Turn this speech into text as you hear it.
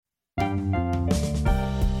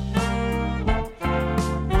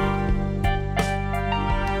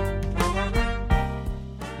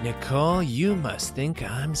Nicole, you must think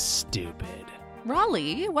I'm stupid.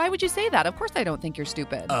 Raleigh, why would you say that? Of course I don't think you're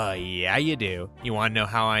stupid. Yeah, you do. You want to know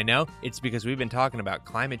how I know? It's because we've been talking about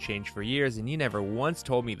climate change for years, and you never once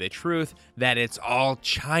told me the truth that it's all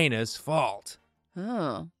China's fault.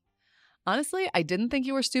 Oh. Honestly, I didn't think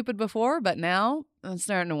you were stupid before, but now I'm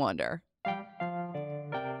starting to wonder.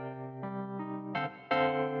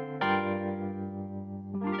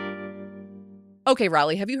 Okay,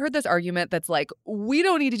 Raleigh, have you heard this argument that's like, we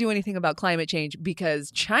don't need to do anything about climate change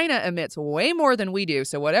because China emits way more than we do,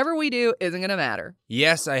 so whatever we do isn't going to matter?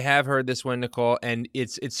 Yes, I have heard this one, Nicole, and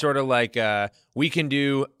it's sort of like we can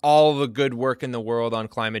do all the good work in the world on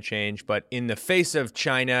climate change, but in the face of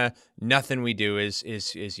China, nothing we do is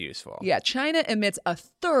useful. Yeah, China emits a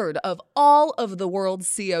third of all of the world's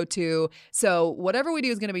CO2, so whatever we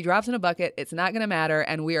do is going to be drops in a bucket, it's not going to matter,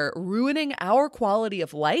 and we are ruining our quality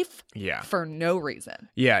of life for no reason.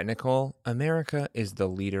 Yeah, Nicole, America is the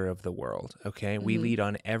leader of the world, okay? We lead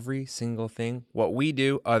on every single thing. What we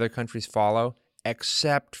do, other countries follow,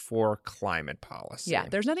 except for climate policy. Yeah,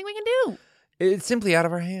 there's nothing we can do. It's simply out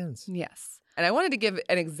of our hands. Yes. And I wanted to give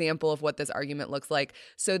an example of what this argument looks like.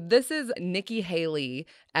 So this is Nikki Haley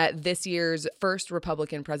at this year's first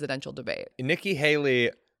Republican presidential debate. Nikki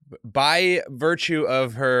Haley, by virtue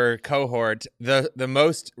of her cohort, the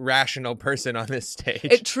most rational person on this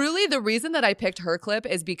stage. Truly, the reason that I picked her clip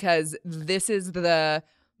is because this is the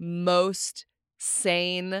most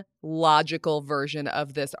sane, logical version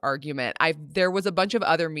of this argument. There was a bunch of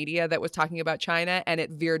other media that was talking about China, and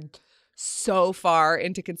it veered so far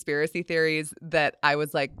into conspiracy theories that I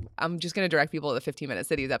was like, I'm just going to direct people to the 15-Minute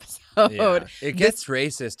Cities episode. Yeah. It gets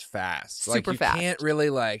racist fast. Super fast. You can't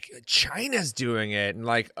really China's doing it. And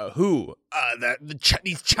who?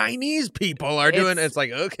 These Chinese people are doing it. It's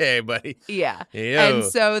like, okay, buddy. Yeah. Ew. And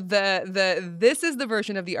so this is the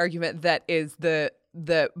version of the argument that is the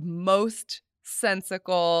most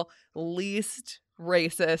sensical, least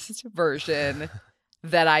racist version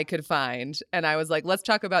that I could find. And I was like, let's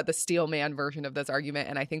talk about the steel man version of this argument.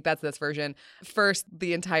 And I think that's this version. First,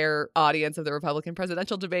 the entire audience of the Republican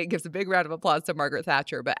presidential debate gives a big round of applause to Margaret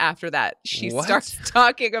Thatcher. But after that, she starts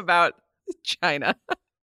talking about China.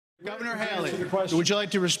 Governor Haley, would you like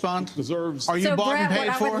to respond? Are you bought and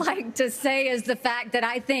paid for? What I would like to say is the fact that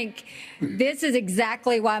I think this is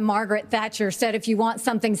exactly why Margaret Thatcher said, if you want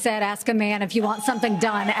something said, ask a man. If you want something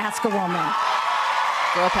done, ask a woman.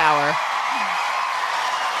 Girl power.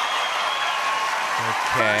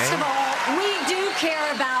 Okay. First of all, we do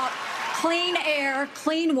care about clean air,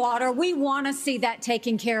 clean water. We want to see that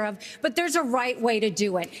taken care of, but there's a right way to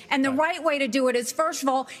do it. And the right way to do it is, first of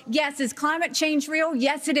all, yes, is climate change real?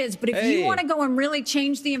 Yes, it is. But if you want to go and really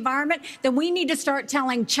change the environment, then we need to start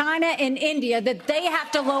telling China and India that they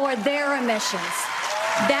have to lower their emissions.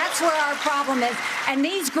 That's where our problem is. And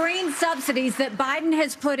these green subsidies that Biden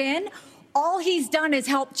has put in, all he's done is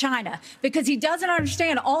help China, because he doesn't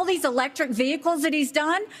understand all these electric vehicles that he's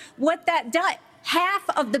done, what that does. Half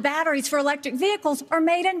of the batteries for electric vehicles are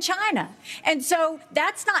made in China. And so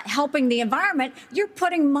that's not helping the environment. You're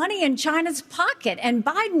putting money in China's pocket, and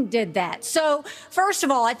Biden did that. So first of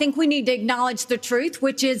all, I think we need to acknowledge the truth,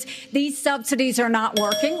 which is these subsidies are not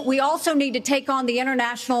working. We also need to take on the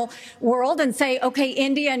international world and say, okay,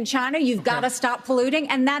 India and China, you've got to stop polluting.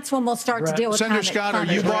 And that's when we'll start to deal with Senator Scott, are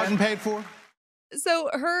you bought and paid for? So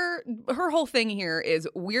her whole thing here is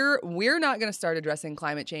we're not going to start addressing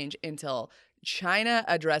climate change until China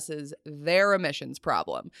addresses their emissions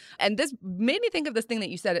problem. And this made me think of this thing that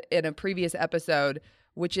you said in a previous episode,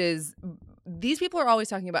 which is these people are always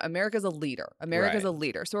talking about America's a leader. America's a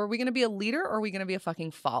leader. So are we going to be a leader, or are we going to be a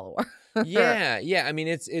fucking follower? Yeah. I mean,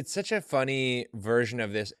 it's such a funny version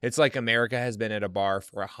of this. It's like America has been at a bar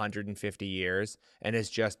for 150 years and has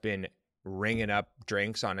just been ringing up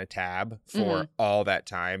drinks on a tab for all that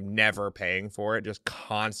time, never paying for it, just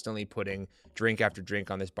constantly putting drink after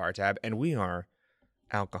drink on this bar tab. And we are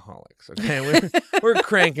alcoholics, okay? We're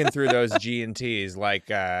cranking through those G&Ts like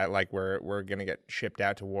we're going to get shipped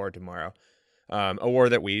out to war tomorrow. A war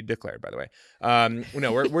that we declared, by the way.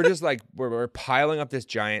 No, we're just like, we're piling up this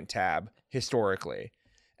giant tab historically.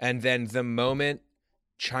 And then the moment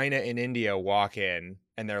China and India walk in,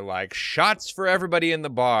 and they're like, shots for everybody in the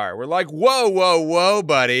bar. We're like, whoa,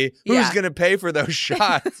 buddy. Who's going to pay for those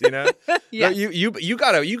shots, you know? Yeah. You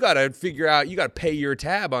gotta figure out, you gotta pay your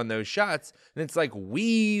tab on those shots. And it's like,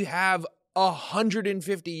 we have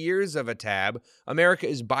 150 years of a tab. America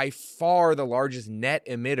is by far the largest net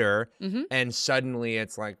emitter, and suddenly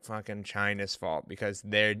it's like fucking China's fault because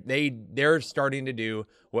they're starting to do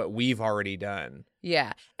what we've already done.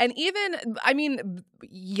 Yeah. And even, I mean,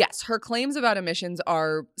 yes, her claims about emissions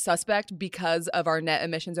are suspect because of our net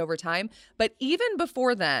emissions over time. But even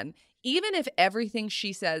before then, even if everything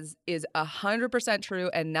she says is 100% true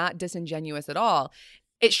and not disingenuous at all,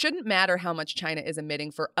 it shouldn't matter how much China is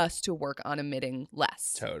emitting for us to work on emitting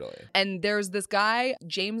less. Totally. And there's this guy,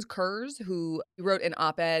 James Kurz, who wrote an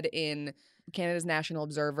op-ed in Canada's National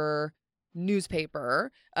Observer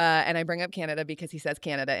newspaper. And I bring up Canada because he says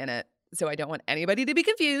Canada in it. So I don't want anybody to be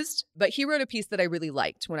confused. But he wrote a piece that I really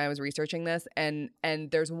liked when I was researching this. And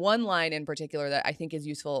there's one line in particular that I think is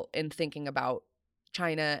useful in thinking about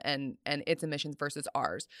China and its emissions versus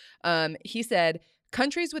ours. He said,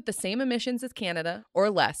 countries with the same emissions as Canada or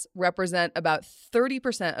less represent about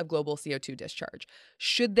 30% of global CO2 discharge.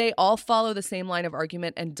 Should they all follow the same line of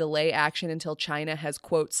argument and delay action until China has,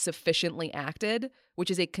 quote, sufficiently acted, which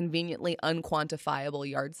is a conveniently unquantifiable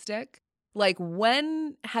yardstick? Like,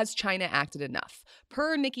 when has China acted enough?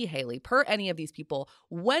 Per Nikki Haley, per any of these people,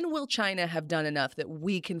 when will China have done enough that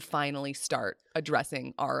we can finally start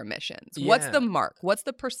addressing our emissions? Yeah. What's the mark? What's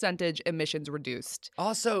the percentage emissions reduced?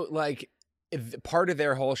 Also, like, part of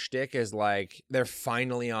their whole shtick is like they're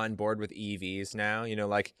finally on board with EVs now, you know,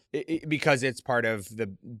 like because it's part of the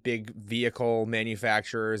big vehicle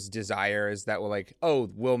manufacturers' desires that will like, oh,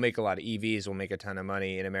 we'll make a lot of EVs, we'll make a ton of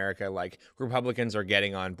money in America. Like Republicans are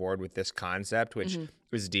getting on board with this concept, which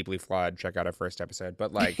is deeply flawed. Check out our first episode.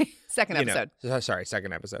 But like second episode.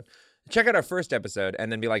 Second episode. Check out our first episode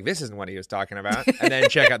and then be like, this isn't what he was talking about. And then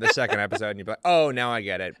check out the second episode and you'll be like, oh, now I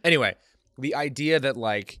get it. Anyway, the idea that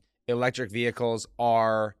like electric vehicles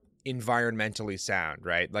are environmentally sound,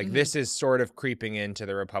 right? Like this is sort of creeping into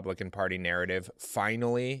the Republican Party narrative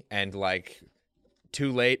finally, and like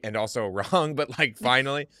too late and also wrong, but like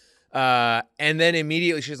finally. And then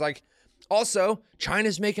immediately she's like, also,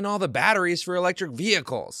 China's making all the batteries for electric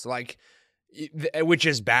vehicles, like, which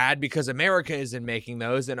is bad because America isn't making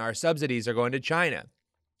those and our subsidies are going to China.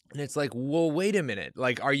 And it's like, well, wait a minute.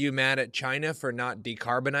 Like, are you mad at China for not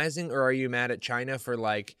decarbonizing, or are you mad at China for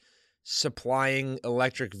like supplying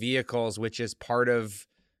electric vehicles, which is part of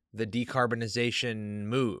the decarbonization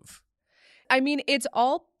move? I mean, it's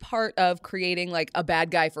all part of creating like a bad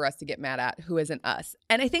guy for us to get mad at who isn't us.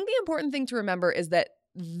 And I think the important thing to remember is that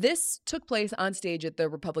this took place on stage at the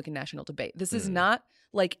Republican National Debate. This is not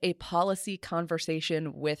like a policy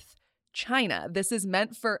conversation with China. This is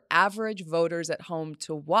meant for average voters at home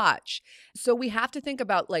to watch. So we have to think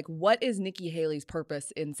about like, what is Nikki Haley's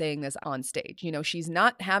purpose in saying this on stage? You know, she's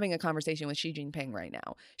not having a conversation with Xi Jinping right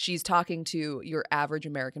now. She's talking to your average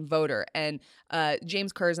American voter. And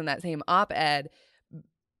James Kurz in that same op-ed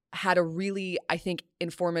had a really, I think,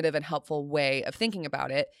 informative and helpful way of thinking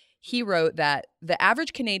about it. He wrote that the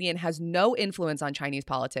average Canadian has no influence on Chinese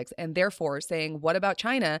politics, and therefore saying, what about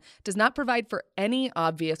China, does not provide for any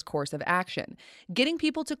obvious course of action. Getting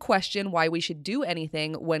people to question why we should do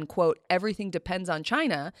anything when, quote, everything depends on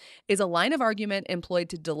China, is a line of argument employed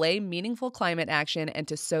to delay meaningful climate action and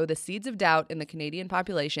to sow the seeds of doubt in the Canadian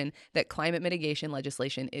population that climate mitigation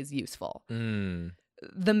legislation is useful.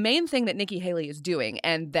 The main thing that Nikki Haley is doing,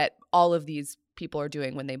 and that all of these people are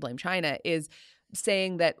doing when they blame China, is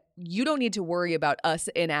saying that you don't need to worry about us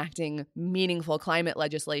enacting meaningful climate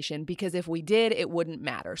legislation because if we did, it wouldn't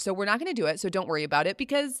matter. So we're not going to do it. So don't worry about it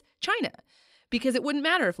because it wouldn't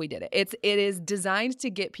matter if we did it. It is designed to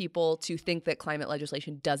get people to think that climate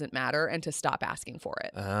legislation doesn't matter and to stop asking for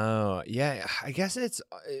it. Oh, yeah. I guess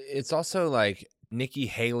it's also like Nikki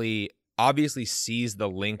Haley obviously sees the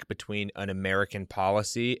link between an American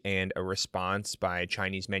policy and a response by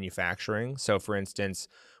Chinese manufacturing. So for instance,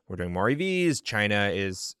 we're doing more EVs. China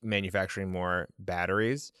is manufacturing more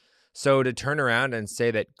batteries. So to turn around and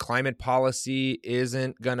say that climate policy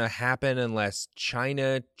isn't going to happen unless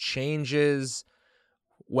China changes,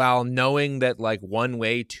 while knowing that like one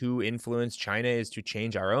way to influence China is to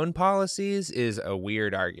change our own policies, is a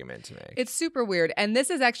weird argument to make. It's super weird. And this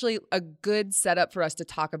is actually a good setup for us to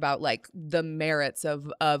talk about like the merits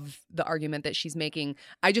of the argument that she's making.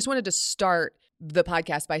 I just wanted to start the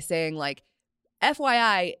podcast by saying like,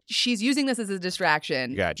 FYI, she's using this as a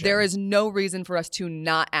distraction. Gotcha. There is no reason for us to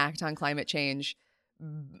not act on climate change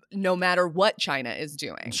no matter what China is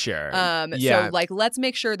doing. Sure. So like, let's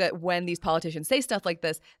make sure that when these politicians say stuff like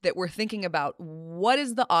this, that we're thinking about what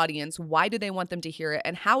is the audience, why do they want them to hear it,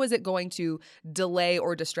 and how is it going to delay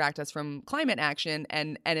or distract us from climate action?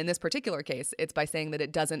 And in this particular case, it's by saying that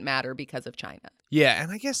it doesn't matter because of China. Yeah,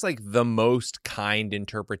 and I guess like the most kind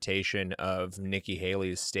interpretation of Nikki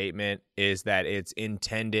Haley's statement is that it's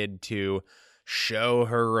intended to show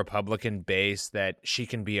her Republican base that she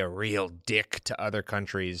can be a real dick to other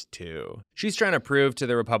countries too. She's trying to prove to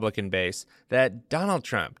the Republican base that Donald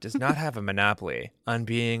Trump does not have a monopoly on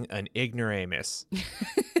being an ignoramus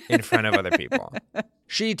in front of other people.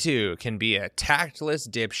 She too can be a tactless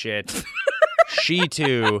dipshit. She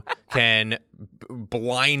too can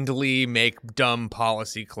blindly make dumb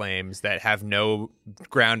policy claims that have no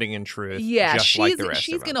grounding in truth. Yeah, just like the rest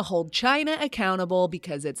she's of them. going to hold China accountable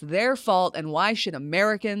because it's their fault, and why should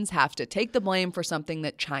Americans have to take the blame for something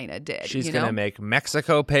that China did? She's going to make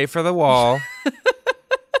Mexico pay for the wall.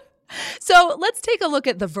 So let's take a look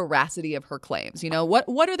at the veracity of her claims.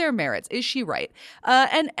 What are their merits? Is she right?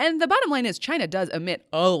 And the bottom line is China does emit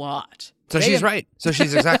a lot. So she's right. So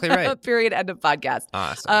she's exactly right. Period. End of podcast.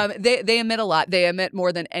 Awesome. They emit a lot. They emit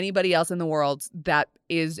more than anybody else in the world. That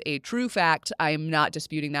is a true fact. I am not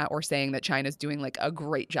disputing that or saying that China's doing like a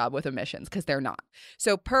great job with emissions, because they're not.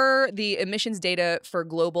 So per the emissions data for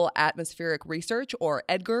Global Atmospheric Research, or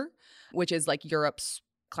EDGAR, which is like Europe's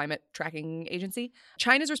climate tracking agency,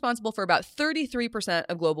 China's responsible for about 33%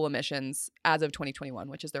 of global emissions as of 2021,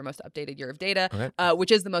 which is their most updated year of data,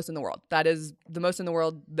 which is the most in the world. That is the most in the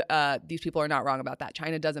world. These people are not wrong about that.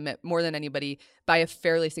 China does emit more than anybody by a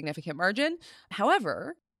fairly significant margin.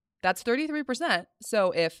 However, that's 33%.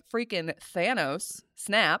 So if freaking Thanos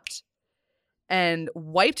snapped and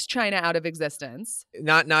wiped China out of existence.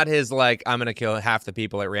 Not his like, I'm going to kill half the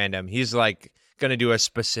people at random. He's like going to do a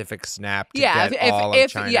specific snap to get all of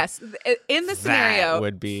China. Yes, in the scenario,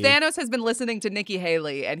 would be... Thanos has been listening to Nikki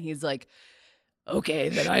Haley, and he's like, okay,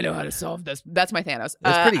 then I know how to solve this. That's my Thanos.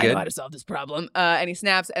 That's pretty good. I know how to solve this problem. And he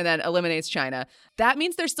snaps and then eliminates China. That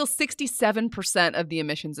means there's still 67% of the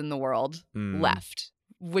emissions in the world left,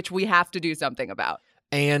 which we have to do something about.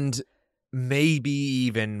 And maybe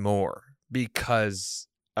even more because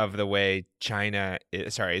of the way China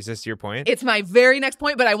is. Sorry, is this your point? It's my very next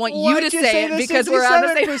point, but I want you to say it because we're on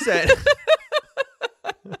the same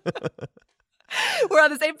we're on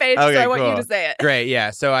the same page, okay, so I want cool. you to say it. Great,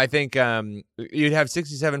 yeah. So I think you'd have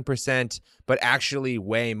 67%, but actually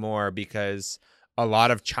way more, because a lot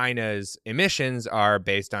of China's emissions are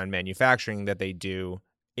based on manufacturing that they do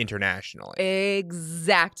internationally.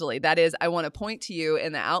 Exactly. That is, I want to point to you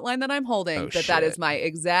in the outline that I'm holding that is my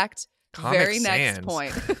exact very next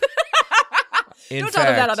point. Don't tell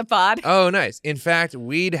them that on the pod. Oh, nice. In fact,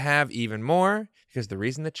 we'd have even more, because the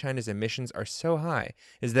reason that China's emissions are so high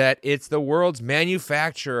is that it's the world's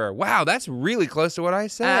manufacturer. Wow, that's really close to what I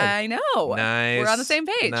said. I know. Nice. We're on the same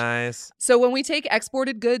page. Nice. So when we take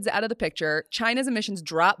exported goods out of the picture, China's emissions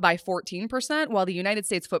drop by 14%, while the United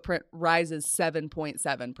States footprint rises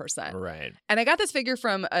 7.7%. Right. And I got this figure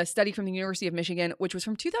from a study from the University of Michigan, which was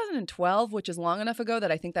from 2012, which is long enough ago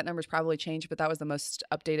that I think that number's probably changed, but that was the most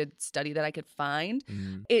updated study that I could find.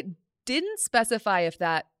 It didn't specify if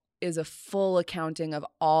that is a full accounting of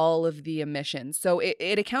all of the emissions. So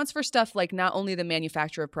it accounts for stuff like not only the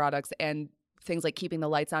manufacture of products and things like keeping the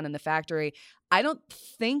lights on in the factory. I don't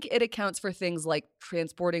think it accounts for things like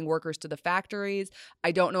transporting workers to the factories.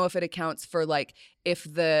 I don't know if it accounts for like if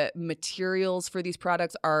the materials for these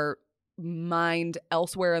products are mined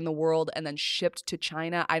elsewhere in the world and then shipped to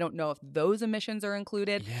China. I don't know if those emissions are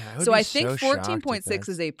included. Yeah, so I think 14.6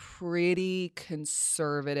 is a pretty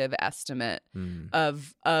conservative estimate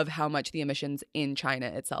of how much the emissions in China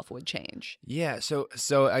itself would change. Yeah, so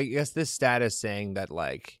I guess this stat is saying that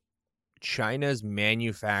like China's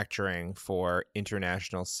manufacturing for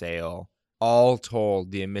international sale, all told,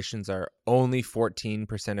 the emissions are only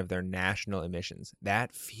 14% of their national emissions.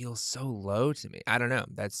 That feels so low to me. I don't know.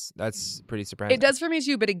 That's pretty surprising. It does for me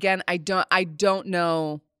too, but again, I don't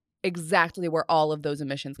know exactly where all of those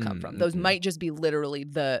emissions come from. Those might just be literally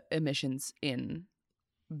the emissions in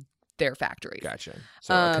their factories. Gotcha.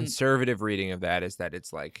 So a conservative reading of that is that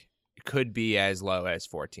it's like could be as low as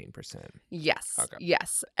 14%. Yes. Okay.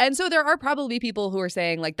 Yes. And so there are probably people who are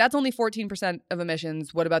saying, like, that's only 14% of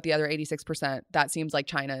emissions. What about the other 86%? That seems like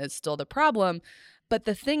China is still the problem. But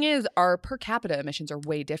the thing is, our per capita emissions are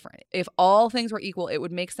way different. If all things were equal, it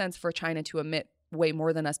would make sense for China to emit way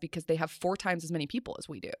more than us because they have 4 times as many people as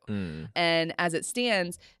we do. And as it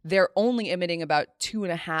stands, they're only emitting about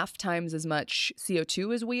 2.5 times as much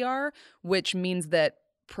CO2 as we are, which means that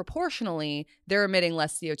proportionally, they're emitting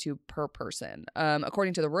less CO2 per person.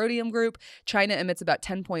 According to the Rhodium Group, China emits about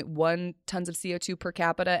 10.1 tons of CO2 per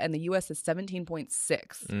capita, and the U.S. is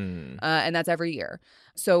 17.6. And that's every year.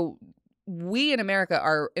 So we in America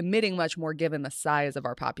are emitting much more given the size of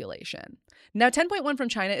our population. Now, 10.1 from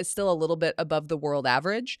China is still a little bit above the world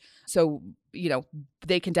average. So,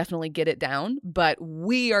 they can definitely get it down, but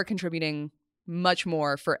we are contributing much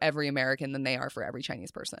more for every American than they are for every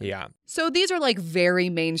Chinese person. Yeah. So these are like very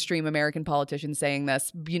mainstream American politicians saying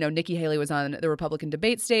this. Nikki Haley was on the Republican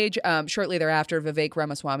debate stage. Shortly thereafter, Vivek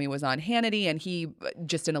Ramaswamy was on Hannity, and he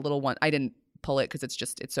just in a little one, I didn't pull it because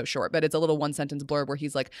it's so short, but it's a little one sentence blurb where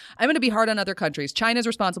he's like, I'm going to be hard on other countries. China's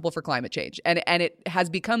responsible for climate change. And it has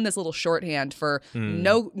become this little shorthand for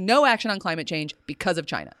no action on climate change because of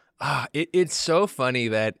China. It's so funny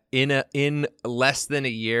that in less than a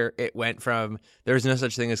year, it went from there's no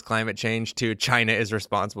such thing as climate change to China is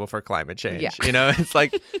responsible for climate change. Yeah. It's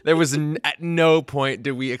like there was at no point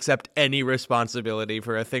did we accept any responsibility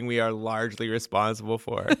for a thing we are largely responsible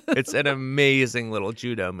for. It's an amazing little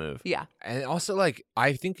judo move. Yeah. And also,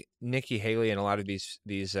 I think Nikki Haley and a lot of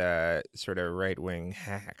these sort of right-wing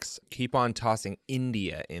hacks keep on tossing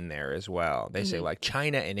India in there as well. They say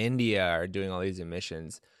China and India are doing all these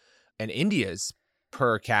emissions. And India's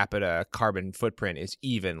per capita carbon footprint is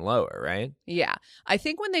even lower, right? Yeah. I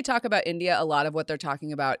think when they talk about India, a lot of what they're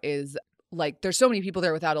talking about is there's so many people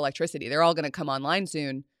there without electricity. They're all going to come online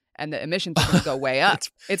soon, and the emissions are going to go way up.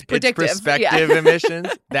 It's predictive. It's prospective emissions.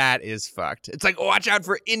 That is fucked. It's like, watch out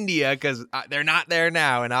for India because they're not there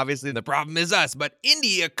now. And obviously the problem is us. But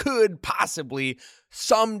India could possibly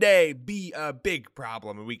someday be a big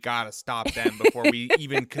problem. And we got to stop them before we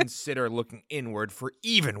even consider looking inward for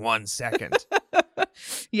even 1 second.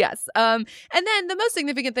 Yes. And then the most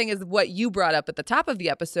significant thing is what you brought up at the top of the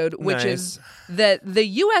episode, which is that the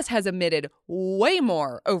U.S. has emitted way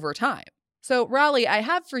more over time. So, Raleigh, I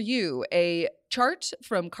have for you a chart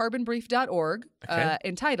from carbonbrief.org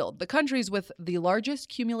entitled The Countries with the Largest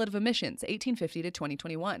Cumulative Emissions, 1850 to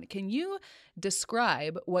 2021. Can you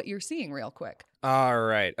describe what you're seeing real quick? All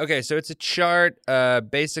right. Okay, so it's a chart.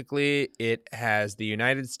 Basically, it has the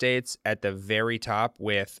United States at the very top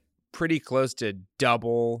with pretty close to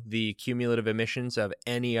double the cumulative emissions of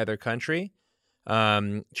any other country.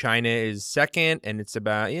 China is second, and it's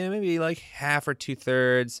about maybe half or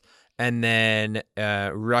 2/3. And then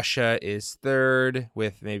Russia is third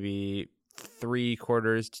with maybe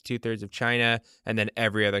 3/4 to 2/3 of China. And then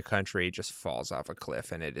every other country just falls off a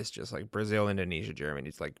cliff. And it is just like Brazil, Indonesia, Germany.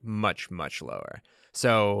 It's much, much lower.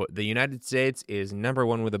 So the United States is number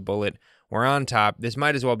one with a bullet. We're on top. This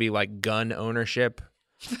might as well be like gun ownership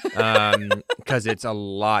because it's a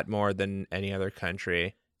lot more than any other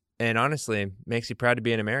country. And honestly, makes you proud to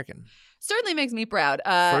be an American. Certainly makes me proud.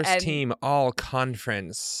 First team all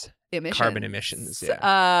conference. Carbon emissions,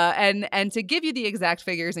 yeah. And to give you the exact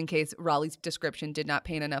figures in case Raleigh's description did not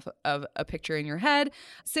paint enough of a picture in your head,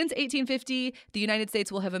 since 1850, the United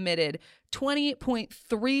States will have emitted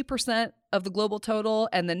 20.3% of the global total,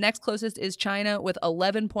 and the next closest is China with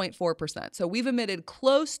 11.4%. So we've emitted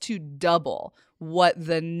close to double what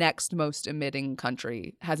the next most emitting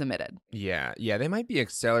country has emitted. Yeah, they might be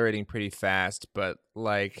accelerating pretty fast, but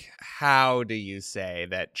how do you say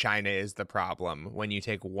that China is the problem when you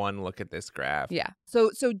take one look at this graph? Yeah. So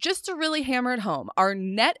just to really hammer it home, our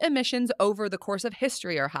net emissions over the course of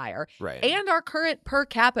history are higher, right? And our current per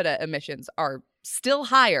capita emissions are still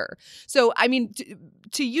higher. So, I mean,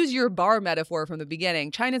 to use your bar metaphor from the beginning,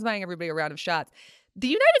 China's buying everybody a round of shots. The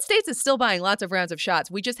United States is still buying lots of rounds of shots.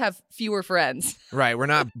 We just have fewer friends. Right. We're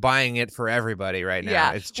not buying it for everybody right now.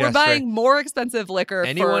 Yeah. It's just we're buying more expensive liquor.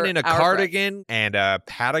 Anyone for in a cardigan and a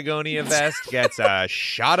Patagonia vest gets a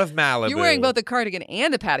shot of Malibu. You're wearing both a cardigan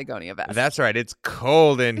and a Patagonia vest. That's right. It's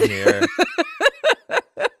cold in here.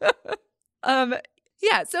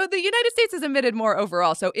 Yeah, so the United States has emitted more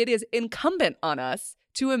overall, so it is incumbent on us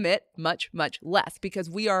to emit much, much less because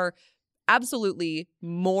we are absolutely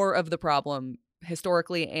more of the problem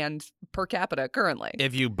historically and per capita currently.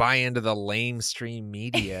 If you buy into the lamestream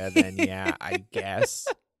media, then yeah, I guess.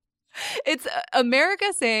 It's America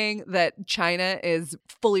saying that China is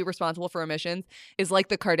fully responsible for emissions is like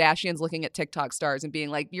the Kardashians looking at TikTok stars and being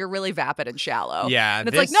like, you're really vapid and shallow. Yeah. And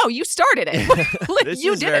it's like, no, you started it. This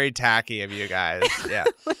you is did very tacky of you guys. Yeah.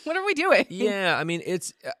 What are we doing? Yeah. I mean,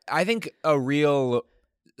 I think a real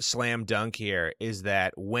slam dunk here is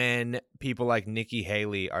that when people like Nikki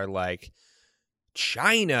Haley are like,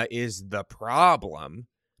 China is the problem,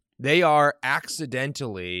 they are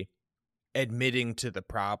accidentally admitting to the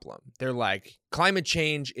problem. They're like, climate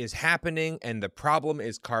change is happening and the problem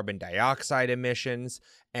is carbon dioxide emissions,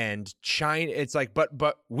 and China, it's like, but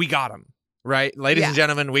we got them, right? Ladies and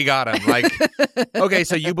gentlemen, we got them. Like, okay,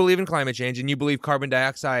 so you believe in climate change and you believe carbon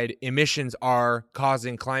dioxide emissions are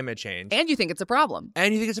causing climate change. And you think it's a problem.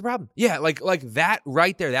 Yeah, like that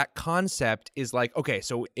right there, that concept is like, okay,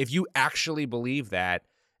 so if you actually believe that,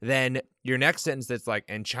 then your next sentence that's like,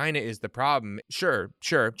 and China is the problem. Sure,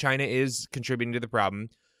 China is contributing to the problem,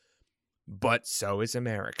 but so is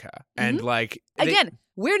America. And like, again,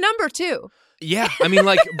 we're number 2. Yeah, I mean,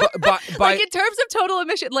 like, by like in terms of total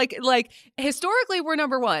emission, like historically we're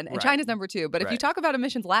number 1 and Right. China's number 2. But if you Right. talk about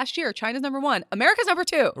emissions last year, China's number 1, America's number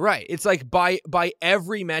 2. Right. It's like by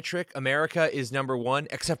every metric, America is number 1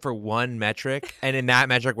 except for one metric. And in that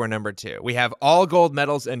metric, we're number 2. We have all gold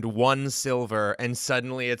medals and 1 silver. And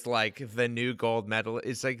suddenly it's like the new gold medal.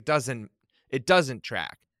 It's like, it doesn't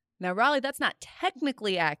track. Now, Raleigh, that's not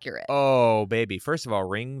technically accurate. Oh, baby. First of all,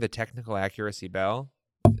 ring the technical accuracy bell.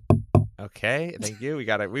 Okay, thank you.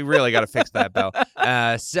 We really got to fix that bell.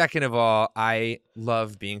 Second of all, I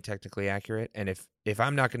love being technically accurate. And if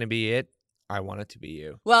I'm not going to be it, I want it to be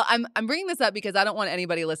you. Well, I'm bringing this up because I don't want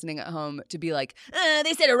anybody listening at home to be like,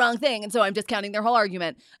 they said a wrong thing, and so I'm discounting their whole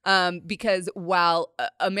argument. Because while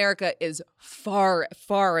America is far,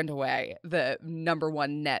 far and away the number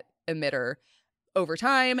 1 net emitter over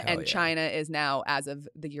time, Hell and yeah. China is now, as of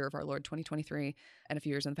the year of our Lord 2023, and a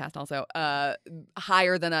few years in the past also,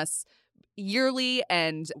 higher than us yearly,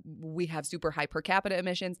 and we have super high per capita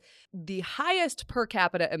emissions. The highest per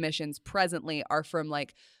capita emissions presently are from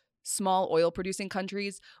like small oil producing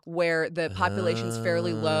countries where the population's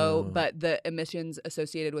fairly low, but the emissions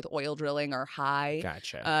associated with oil drilling are high.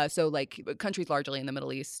 Gotcha. So like countries largely in the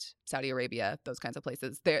Middle East, Saudi Arabia, those kinds of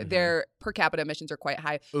places, their per capita emissions are quite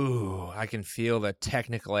high. Ooh, I can feel the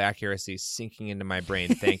technical accuracy sinking into my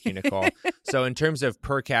brain. Thank you, Nicole. So in terms of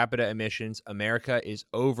per capita emissions, America is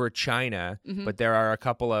over China, but there are a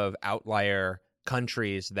couple of outlier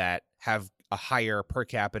countries that have a higher per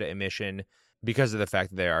capita emission because of the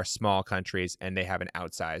fact that they are small countries and they have an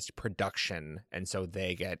outsized production, and so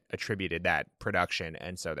they get attributed that production,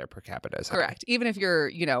 and so their per capita is high. Correct. Even if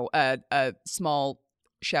you're, a small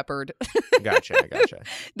shepherd, Gotcha.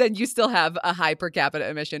 then you still have a high per capita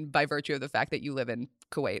emission by virtue of the fact that you live in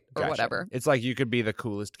Kuwait or Gotcha. whatever. It's like you could be the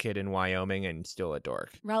coolest kid in Wyoming and still a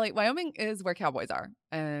dork. Raleigh, Wyoming is where cowboys are,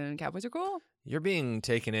 and cowboys are cool. You're being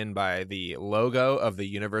taken in by the logo of the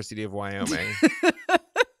University of Wyoming.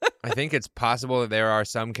 I think it's possible that there are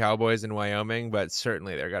some cowboys in Wyoming, but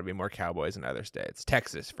certainly there got to be more cowboys in other states.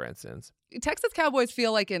 Texas, for instance. Texas cowboys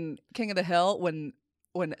feel like in King of the Hill when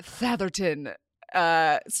Fatherton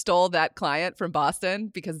stole that client from Boston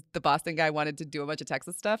because the Boston guy wanted to do a bunch of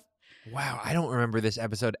Texas stuff. Wow, I don't remember this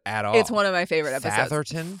episode at all. It's one of my favorite episodes.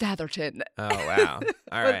 Fatherton? Fatherton. Oh, wow.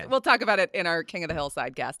 All right. We'll talk about it in our King of the Hill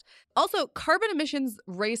sidecast. Also, carbon emissions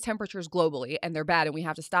raise temperatures globally, and they're bad, and we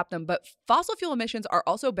have to stop them. But fossil fuel emissions are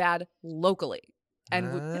also bad locally. And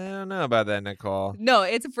I don't know about that, Nicole. no,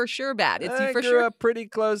 it's for sure bad. It's I for grew sure. up pretty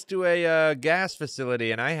close to a gas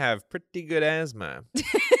facility, and I have pretty good asthma.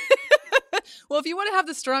 Well, if you want to have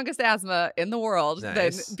the strongest asthma in the world,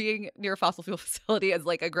 Nice. then being near a fossil fuel facility is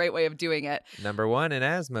like a great way of doing it. Number 1 in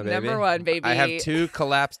asthma, baby. Number 1, baby. I have 2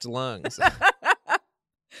 collapsed lungs.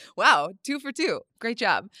 Wow, 2 for 2. Great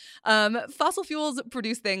job. Fossil fuels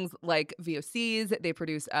produce things like VOCs. They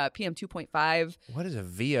produce PM 2.5. What is a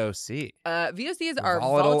VOC? VOCs are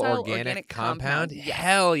Volatile volatile organic compound? Yes.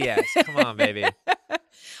 Hell yes. Come on, baby.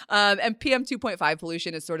 And PM 2.5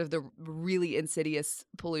 pollution is sort of the really insidious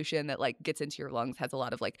pollution that like gets into your lungs, has a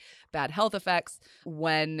lot of like bad health effects.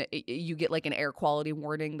 When you get like an air quality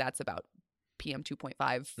warning, that's about PM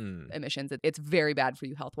 2.5 emissions. It's very bad for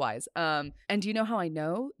you health-wise. And do you know how I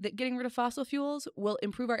know that getting rid of fossil fuels will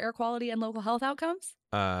improve our air quality and local health outcomes?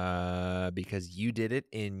 Because you did it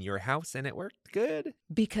in your house and it worked good.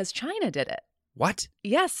 Because China did it. What?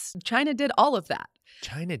 Yes, China did all of that.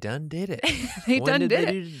 China done did it. They When done did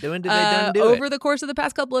it. When did they done do over it? the course of the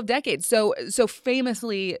past couple of decades. So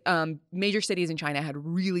famously, major cities in China had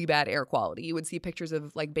really bad air quality. You would see pictures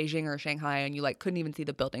of like Beijing or Shanghai, and you like couldn't even see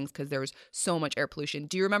the buildings because there was so much air pollution.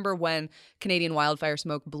 Do you remember when Canadian wildfire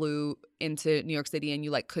smoke blew into New York City and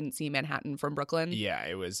you like couldn't see Manhattan from Brooklyn? Yeah,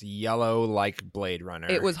 it was yellow like Blade Runner.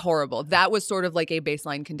 It was horrible. That was sort of like a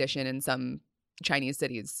baseline condition in some Chinese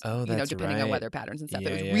cities, Oh, that's depending on right. weather patterns and stuff. Yeah,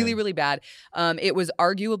 It was yeah. really, really bad. It was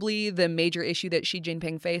arguably the major issue that Xi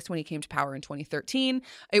Jinping faced when he came to power in 2013.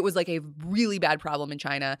 It was like a really bad problem in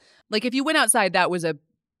China. Like if you went outside, that was a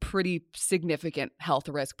pretty significant health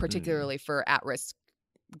risk, particularly for at-risk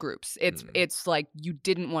groups. It's like you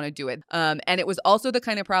didn't want to do it. And it was also the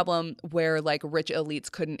kind of problem where like rich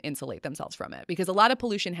elites couldn't insulate themselves from it, because a lot of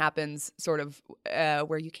pollution happens sort of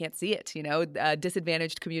where you can't see it.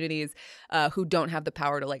 Disadvantaged communities who don't have the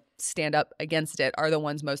power to like stand up against it are the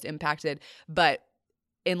ones most impacted. But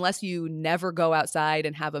unless you never go outside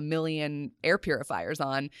and have a million air purifiers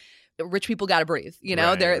on, rich people got to breathe.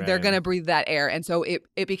 They're going to breathe that air. And so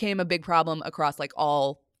it became a big problem across like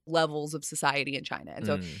all levels of society in China. And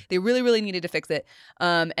so they really, really needed to fix it.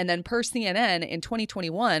 And then per CNN in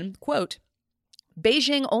 2021, quote,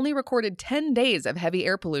 Beijing only recorded 10 days of heavy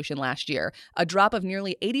air pollution last year, a drop of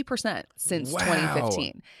nearly 80% since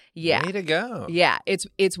 2015. Yeah. Way to go. Yeah.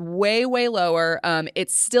 It's way, way lower.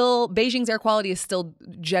 It's still, Beijing's air quality is still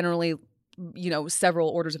generally several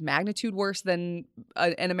orders of magnitude worse than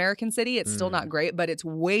an American city. It's still not great, but it's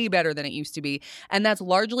way better than it used to be. And that's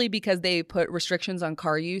largely because they put restrictions on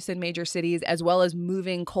car use in major cities, as well as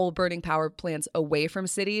moving coal burning power plants away from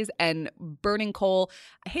cities and burning coal.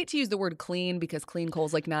 I hate to use the word clean because clean coal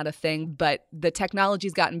is like not a thing, but the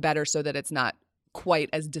technology's gotten better so that it's not quite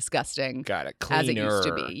as disgusting as it used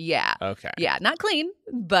to be. Yeah. Okay. Yeah. Not clean,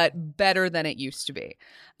 but better than it used to be.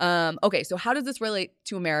 Okay. So how does this relate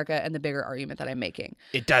to America and the bigger argument that I'm making?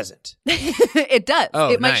 It doesn't. It does. Oh,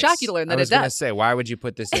 it might nice. shock you to learn that it does. I was going to say, why would you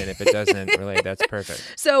put this in if it doesn't relate? That's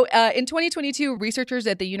perfect. So in 2022, researchers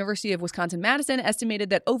at the University of Wisconsin-Madison estimated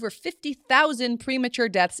that over 50,000 premature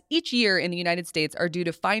deaths each year in the United States are due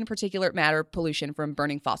to fine particulate matter pollution from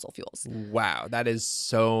burning fossil fuels. Wow. That is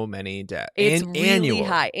so many deaths. It's really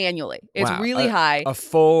high annually. It's really high. A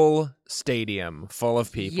full stadium full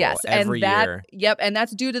of people every year. Yep, and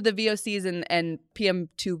that's due to the VOCs and PM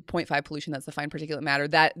 2.5 pollution. That's the fine particulate matter.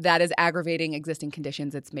 That is aggravating existing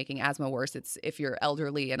conditions. It's making asthma worse. It's if you're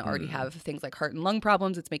elderly and already have things like heart and lung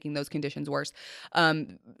problems, it's making those conditions worse.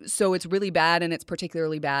 So it's really bad, and it's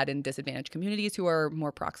particularly bad in disadvantaged communities who are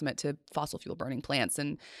more proximate to fossil fuel burning plants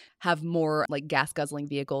and have more like gas guzzling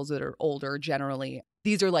vehicles that are older generally.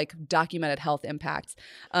 These are like documented health impacts.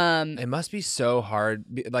 It must be so hard,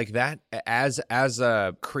 like that. As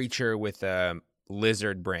a creature with a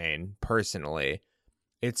lizard brain, personally,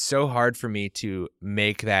 it's so hard for me to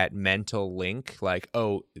make that mental link. Like,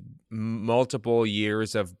 oh, multiple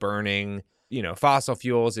years of burning, fossil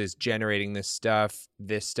fuels is generating this stuff.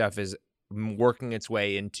 This stuff is working its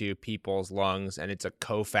way into people's lungs, and it's a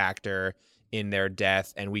cofactor in their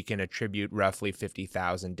death, and we can attribute roughly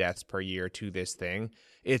 50,000 deaths per year to this thing.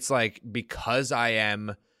 It's like, because I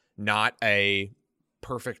am not a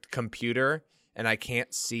perfect computer and I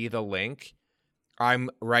can't see the link, I'm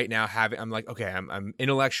right now I'm like, okay, I'm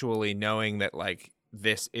intellectually knowing that like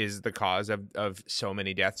this is the cause of so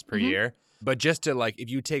many deaths per year. But just to like, if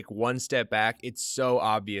you take one step back, it's so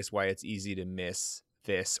obvious why it's easy to miss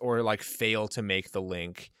this or like fail to make the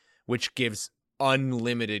link, which gives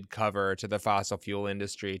unlimited cover to the fossil fuel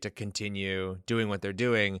industry to continue doing what they're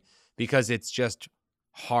doing, because it's just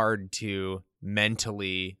hard to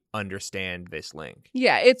mentally understand this link.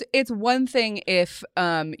 Yeah, it's one thing if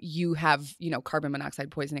you have, carbon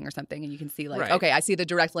monoxide poisoning or something, and you can see like, okay, I see the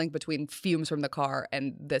direct link between fumes from the car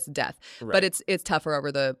and this death. Right. But it's tougher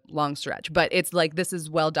over the long stretch. But it's like, this is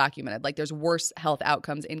well documented. Like, there's worse health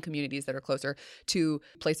outcomes in communities that are closer to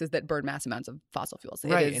places that burn mass amounts of fossil fuels.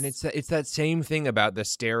 Right, and it's that same thing about the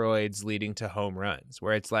steroids leading to home runs,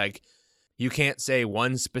 where it's like, you can't say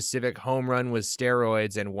one specific home run was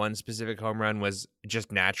steroids and one specific home run was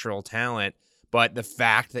just natural talent. But the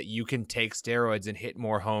fact that you can take steroids and hit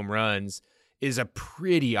more home runs is a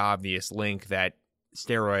pretty obvious link that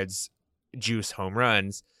steroids juice home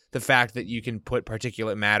runs. The fact that you can put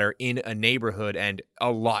particulate matter in a neighborhood and a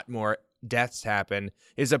lot more deaths happen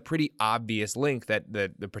is a pretty obvious link that the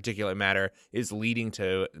particulate matter is leading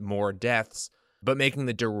to more deaths. But making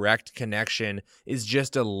the direct connection is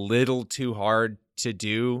just a little too hard to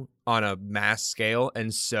do on a mass scale.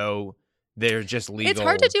 And so they're just legal. It's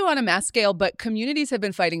hard to do on a mass scale, but communities have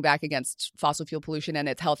been fighting back against fossil fuel pollution and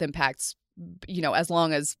its health impacts, as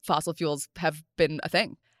long as fossil fuels have been a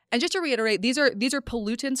thing. And just to reiterate, these are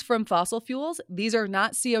pollutants from fossil fuels. These are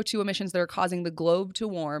not CO2 emissions that are causing the globe to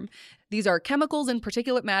warm. These are chemicals and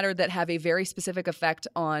particulate matter that have a very specific effect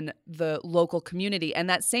on the local community. And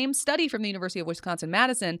that same study from the University of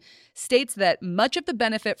Wisconsin-Madison states that much of the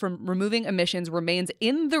benefit from removing emissions remains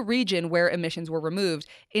in the region where emissions were removed,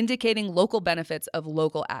 indicating local benefits of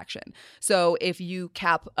local action. So if you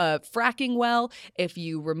cap a fracking well, if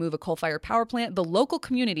you remove a coal-fired power plant, the local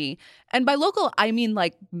community, and by local, I mean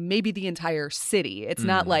like maybe the entire city. It's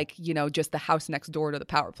not like, just the house next door to the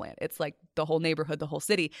power plant. It's like the whole neighborhood, the whole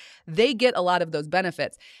city. they get a lot of those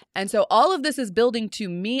benefits. And so all of this is building to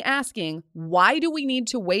me asking, why do we need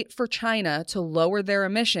to wait for China to lower their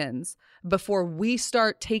emissions before we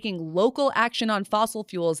start taking local action on fossil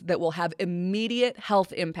fuels that will have immediate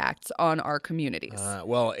health impacts on our communities?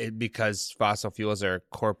 Because fossil fuels are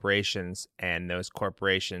corporations, and those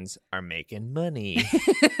corporations are making money.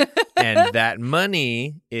 And that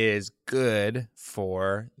money is good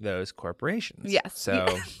for those corporations. Yes. So,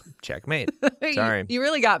 checkmate. Sorry. You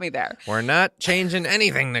really got me there. We're not changing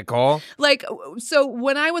anything, Nicole. Like, so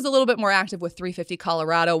when I was a little bit more active with 350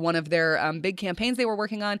 Colorado, one of their big campaigns they were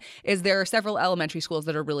working on is there are several elementary schools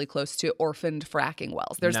that are really close to orphaned fracking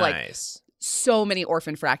wells. There's nice. So many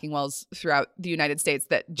orphan fracking wells throughout the United States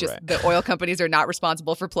that just the oil companies are not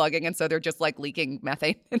responsible for plugging. And so they're just like leaking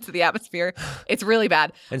methane into the atmosphere. It's really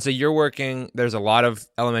bad. And so there's a lot of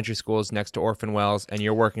elementary schools next to orphan wells, and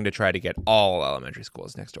you're working to try to get all elementary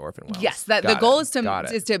schools next to orphan wells. Yes, the goal is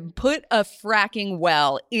to put a fracking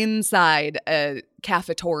well inside a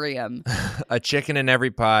cafetorium. A chicken in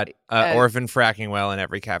every pot, orphan fracking well in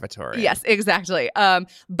every cafeteria. Yes, exactly.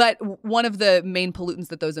 But one of the main pollutants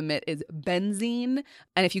that those emit is benzene.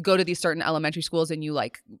 And if you go to these certain elementary schools and you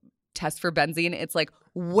like test for benzene, it's like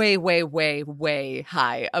way, way, way, way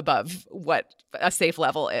high above what a safe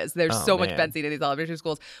level is. There's so much benzene in these elementary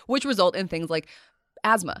schools, which result in things like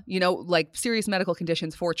asthma, like serious medical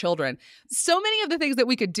conditions for children. So many of the things that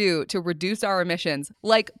we could do to reduce our emissions,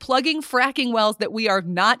 like plugging fracking wells that we are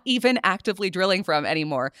not even actively drilling from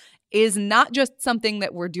anymore, is not just something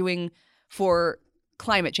that we're doing for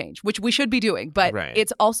climate change, which we should be doing, but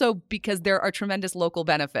it's also because there are tremendous local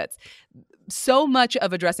benefits. So much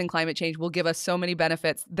of addressing climate change will give us so many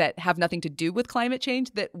benefits that have nothing to do with climate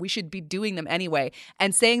change that we should be doing them anyway.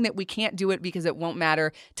 And saying that we can't do it because it won't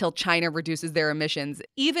matter till China reduces their emissions,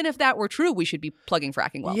 even if that were true, we should be plugging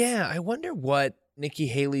fracking wells. Yeah, I wonder what Nikki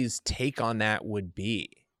Haley's take on that would be.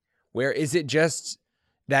 Where is it just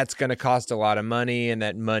that's going to cost a lot of money and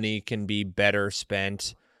that money can be better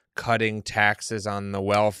spent cutting taxes on the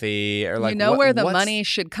wealthy, or like where the money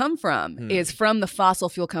should come from is from the fossil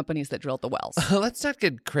fuel companies that drilled the wells. Let's not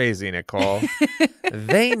get crazy, Nicole.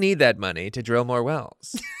 They need that money to drill more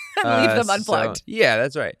wells. Leave them unplugged. Yeah,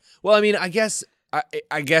 that's right. Well, I mean, I guess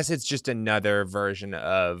it's just another version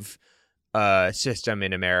of a system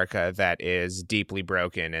in America that is deeply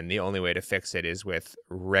broken, and the only way to fix it is with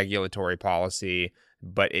regulatory policy,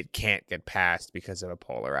 but it can't get passed because of a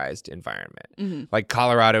polarized environment. Mm-hmm. Like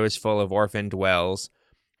Colorado is full of orphaned wells.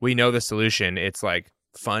 We know the solution. It's like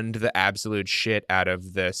fund the absolute shit out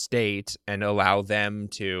of the state and allow them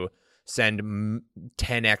to send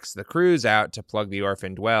 10x the crews out to plug the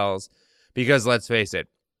orphaned wells. Because let's face it,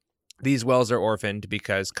 these wells are orphaned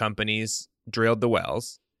because companies drilled the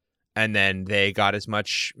wells and then they got as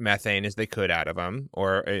much methane as they could out of them,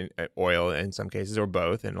 or oil in some cases, or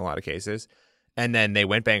both in a lot of cases. And then they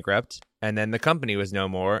went bankrupt, and then the company was no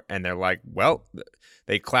more. And they're like, well,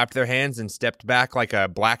 they clapped their hands and stepped back like a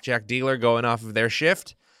blackjack dealer going off of their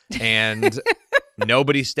shift. And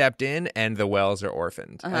nobody stepped in, and the wells are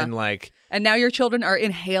orphaned. And now your children are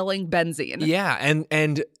inhaling benzene. Yeah.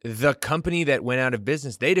 And the company that went out of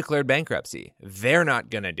business, they declared bankruptcy. They're not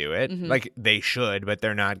going to do it. Mm-hmm. Like they should, but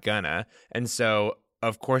they're not gonna. And so,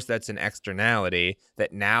 of course, that's an externality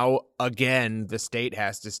that now, again, the state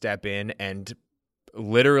has to step in and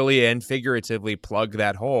literally and figuratively plug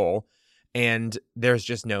that hole. And there's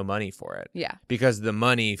just no money for it. Yeah. Because the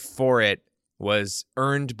money for it was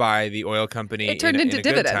earned by the oil company. It turned into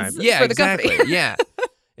dividends for the company. Exactly. Yeah.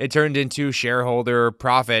 It turned into shareholder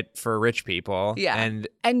profit for rich people. Yeah. And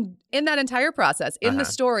in that entire process, in the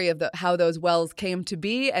story of how those wells came to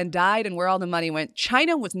be and died and where all the money went,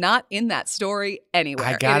 China was not in that story anywhere.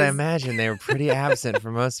 I gotta imagine they were pretty absent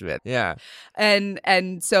for most of it. Yeah.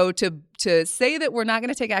 And so to say that we're not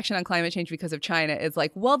going to take action on climate change because of China is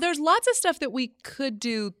like, well, there's lots of stuff that we could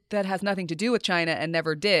do that has nothing to do with China and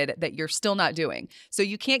never did that you're still not doing. So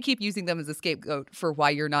you can't keep using them as a scapegoat for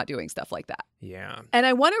why you're not doing stuff like that. Yeah. And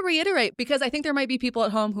I want to reiterate, because I think there might be people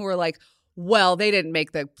at home who are like, well, they didn't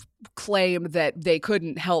make the claim that they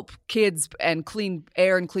couldn't help kids and clean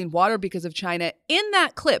air and clean water because of China. In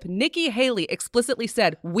that clip, Nikki Haley explicitly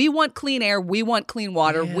said, we want clean air, we want clean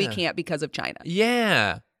water, we can't because of China.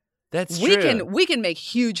 Yeah. That's true. We can make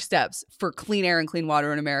huge steps for clean air and clean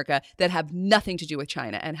water in America that have nothing to do with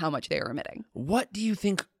China and how much they are emitting. What do you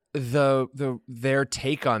think their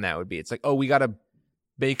take on that would be? It's like, oh, we got to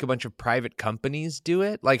make a bunch of private companies do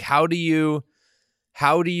it? Like, how do you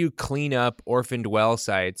clean up orphaned well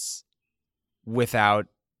sites without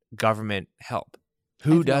government help?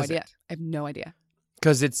 Who does it? I have no idea.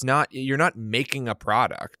 Because you're not making a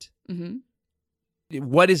product. Mm-hmm.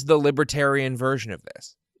 What is the libertarian version of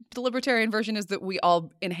this? The libertarian version is that we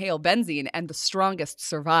all inhale benzene and the strongest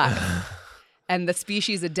survive. And the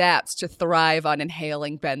species adapts to thrive on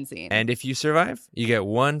inhaling benzene. And if you survive, you get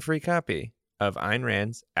one free copy of Ayn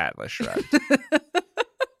Rand's Atlas Shrugged.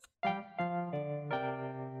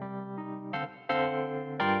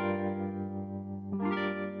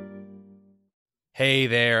 Hey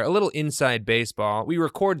there, a little inside baseball. We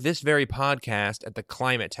record this very podcast at the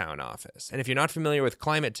Climate Town office. And if you're not familiar with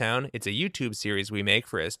Climate Town, it's a YouTube series we make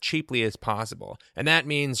for as cheaply as possible. And that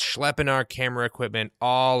means schlepping our camera equipment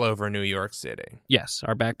all over New York City. Yes,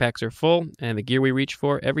 our backpacks are full, and the gear we reach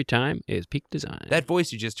for every time is peak design. That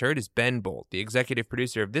voice you just heard is Ben Bolt, the executive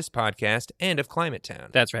producer of this podcast and of Climate Town.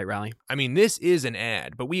 That's right, Raleigh. I mean, this is an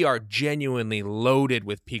ad, but we are genuinely loaded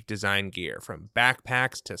with peak design gear, from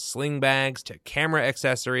backpacks to sling bags to camera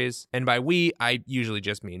accessories. And by we, I usually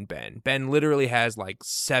just mean Ben. Ben literally has like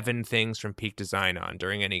 7 things from Peak Design on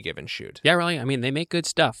during any given shoot. Yeah, Raleigh, I mean, they make good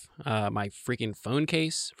stuff. My freaking phone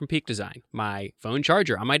case from Peak Design. My phone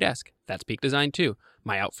charger on my desk. That's Peak Design too.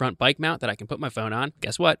 My out front bike mount that I can put my phone on.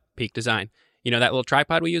 Guess what? Peak Design. You know that little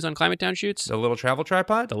tripod we use on Climate Town shoots? The little travel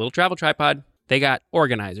tripod? The little travel tripod. They got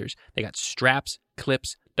organizers. They got straps,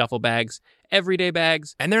 clips, duffel bags, everyday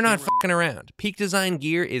bags. And they're not fucking around. Peak Design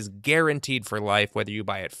gear is guaranteed for life, whether you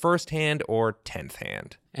buy it firsthand or 10th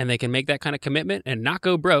hand. And they can make that kind of commitment and not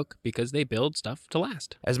go broke because they build stuff to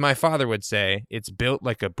last. As my father would say, it's built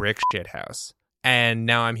like a brick shithouse. And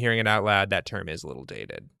now I'm hearing it out loud, that term is a little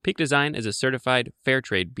dated. Peak Design is a certified fair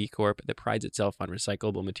trade B Corp that prides itself on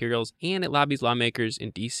recyclable materials, and it lobbies lawmakers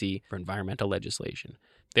in D.C. for environmental legislation.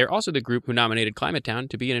 They're also the group who nominated Climate Town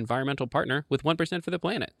to be an environmental partner with 1% for the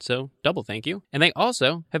planet, so double thank you. And they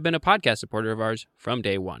also have been a podcast supporter of ours from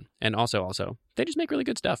day one. And also, they just make really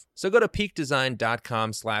good stuff. So go to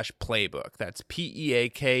peakdesign.com/playbook. That's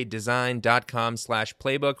PEAK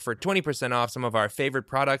design.com/playbook for 20% off some of our favorite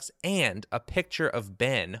products and a picture of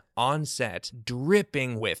Ben on set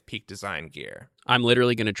dripping with Peak Design gear. I'm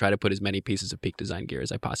literally going to try to put as many pieces of Peak Design gear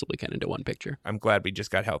as I possibly can into one picture. I'm glad we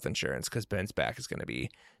just got health insurance because Ben's back is going to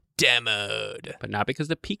be demoed. But not because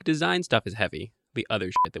the Peak Design stuff is heavy. The other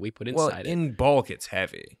shit that we put inside it. In bulk, it's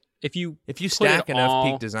heavy. If you stack enough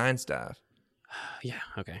Peak Design stuff. Yeah,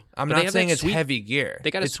 okay. I'm not saying it's heavy gear.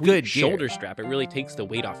 They got a it's sweet good shoulder gear. strap. It really takes the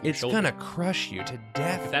weight off your shoulder. It's going to crush you to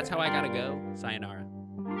death. If that's how I got to go, sayonara.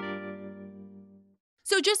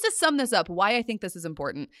 So just to sum this up, why I think this is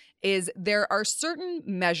important is there are certain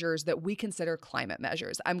measures that we consider climate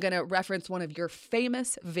measures. I'm going to reference one of your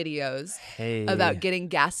famous videos about getting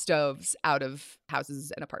gas stoves out of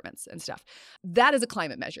houses and apartments and stuff. That is a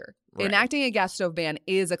climate measure. Right. Enacting a gas stove ban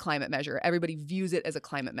is a climate measure. Everybody views it as a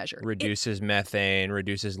climate measure. Reduces methane,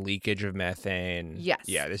 reduces leakage of methane. Yes.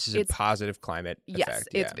 Yeah, this is a positive climate effect.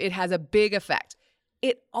 Yes, it has a big effect.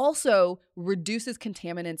 It also reduces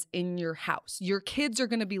contaminants in your house. Your kids are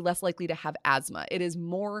going to be less likely to have asthma. It is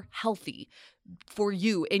more healthy for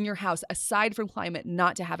you in your house, aside from climate,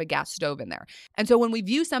 not to have a gas stove in there. And so when we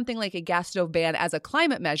view something like a gas stove ban as a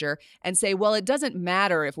climate measure and say, well, it doesn't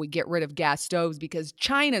matter if we get rid of gas stoves because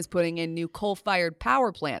China's putting in new coal-fired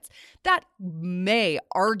power plants, that may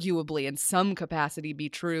arguably in some capacity be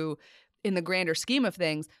true in the grander scheme of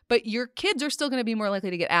things, but your kids are still going to be more likely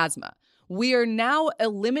to get asthma. We are now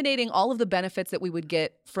eliminating all of the benefits that we would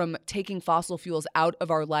get from taking fossil fuels out of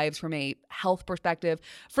our lives from a health perspective,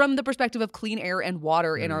 from the perspective of clean air and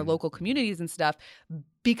water in our local communities and stuff,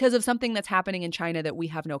 because of something that's happening in China that we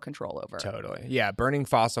have no control over. Totally. Yeah, burning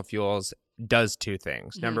fossil fuels does 2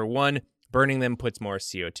 things. Number 1, burning them puts more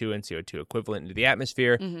CO2 and CO2 equivalent into the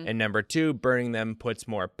atmosphere. And number 2, burning them puts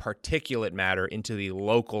more particulate matter into the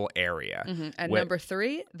local area. And number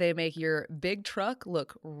 3, they make your big truck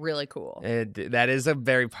look really cool. That is a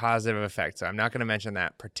very positive effect. So I'm not going to mention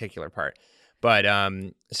that particular part. But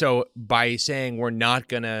so by saying we're not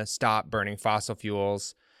going to stop burning fossil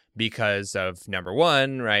fuels because of number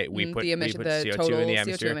 1, right? We put CO2 in the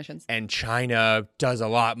atmosphere, and China does a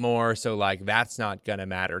lot more. So like that's not going to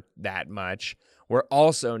matter that much. We're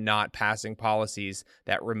also not passing policies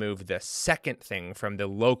that remove the second thing from the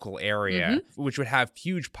local area, which would have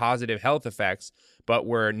huge positive health effects. But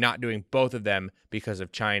we're not doing both of them because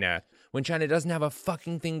of China, when China doesn't have a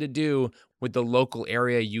fucking thing to do with the local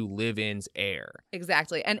area you live in's air.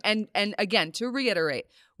 Exactly. And again, to reiterate,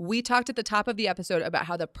 we talked at the top of the episode about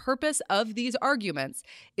how the purpose of these arguments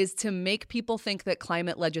is to make people think that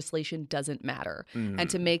climate legislation doesn't matter and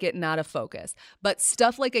to make it not a focus. But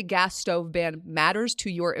stuff like a gas stove ban matters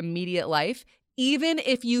to your immediate life even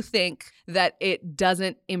if you think that it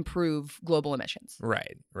doesn't improve global emissions.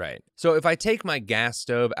 Right, right. So if I take my gas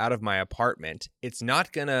stove out of my apartment, it's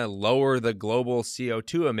not going to lower the global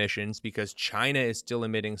CO2 emissions because China is still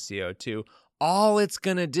emitting CO2. All it's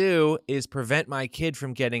going to do is prevent my kid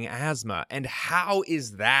from getting asthma. And how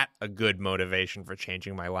is that a good motivation for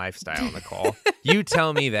changing my lifestyle, Nicole? You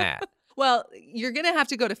tell me that. Well, you're going to have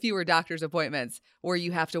to go to fewer doctor's appointments where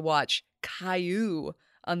you have to watch Caillou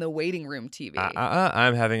on the waiting room TV.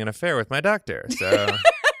 I'm having an affair with my doctor, so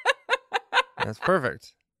that's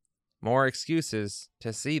perfect. More excuses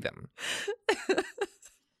to see them.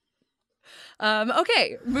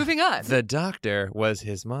 Okay, moving on. The doctor was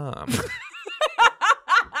his mom.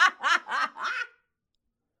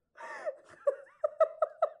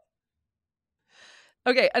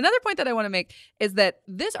 Okay, another point that I want to make is that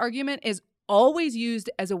this argument is always used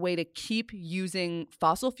as a way to keep using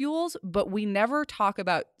fossil fuels, but we never talk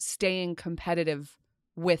about staying competitive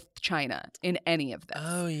with China in any of this.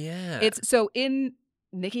 Oh, yeah. It's so in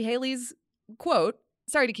Nikki Haley's quote,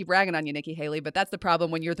 sorry to keep ragging on you, Nikki Haley, but that's the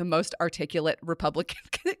problem when you're the most articulate Republican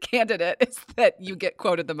candidate is that you get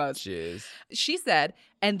quoted the most. Jeez. She said,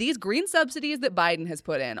 and these green subsidies that Biden has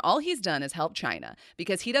put in, all he's done is help China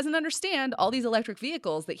because he doesn't understand all these electric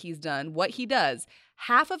vehicles that he's done, what he does.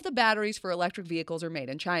 Half of the batteries for electric vehicles are made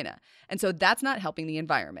in China. And so that's not helping the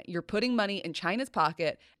environment. You're putting money in China's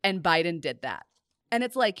pocket, and Biden did that. And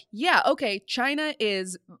it's like, yeah, okay, China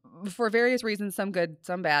is, for various reasons, some good,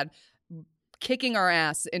 some bad, kicking our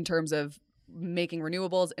ass in terms of making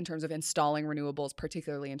renewables, in terms of installing renewables,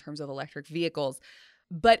 particularly in terms of electric vehicles.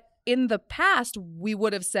 But in the past, we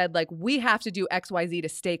would have said, like, we have to do XYZ to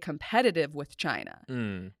stay competitive with China.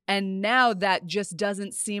 And now that just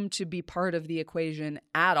doesn't seem to be part of the equation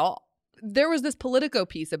at all. There was this Politico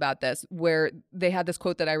piece about this where they had this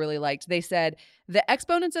quote that I really liked. They said, the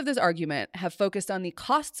exponents of this argument have focused on the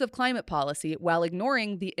costs of climate policy while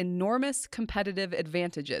ignoring the enormous competitive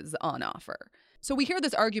advantages on offer. So we hear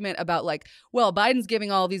this argument about like, well, Biden's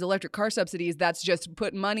giving all these electric car subsidies. That's just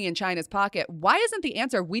putting money in China's pocket. Why isn't the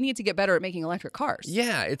answer we need to get better at making electric cars?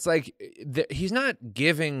 Yeah, it's like he's not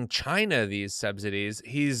giving China these subsidies.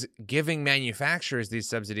 He's giving manufacturers these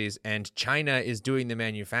subsidies, and China is doing the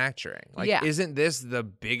manufacturing. Like, Isn't this the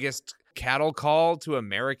biggest cattle call to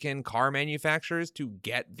American car manufacturers to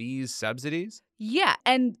get these subsidies? Yeah,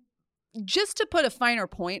 and just to put a finer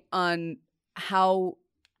point on how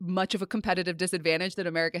much of a competitive disadvantage that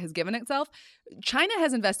America has given itself, China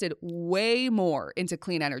has invested way more into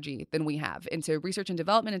clean energy than we have, into research and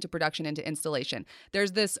development, into production, into installation.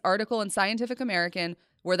 There's this article in Scientific American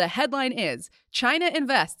where the headline is, China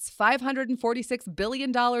invests $546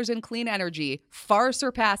 billion in clean energy, far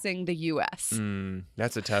surpassing the U.S.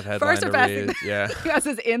 That's a tough headline to read. Yeah. The U.S.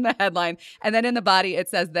 is in the headline. And then in the body, it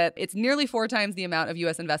says that it's nearly 4 times the amount of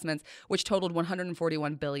U.S. investments, which totaled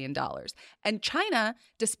 $141 billion. And China,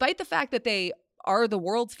 despite the fact that they are the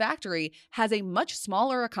world's factory, has a much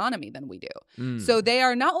smaller economy than we do. So they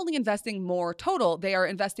are not only investing more total, they are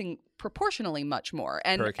investing proportionally much more.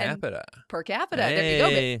 And per capita. Per capita. Hey,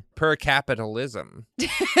 there you go. Per capitalism.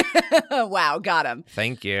 Wow, got him.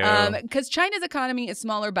 Thank you. Because China's economy is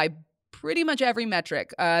smaller by pretty much every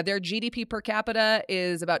metric. Their GDP per capita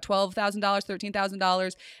is about $12,000,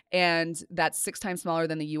 $13,000, and that's 6 times smaller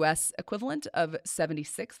than the U.S. equivalent of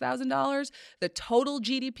 $76,000. The total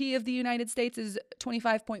GDP of the United States is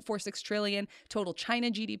 $25.46 trillion. Total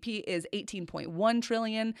China GDP is $18.1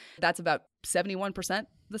 trillion. That's about 71%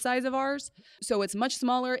 the size of ours. So it's much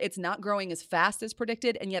smaller. It's not growing as fast as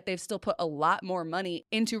predicted, and yet they've still put a lot more money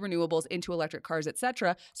into renewables, into electric cars,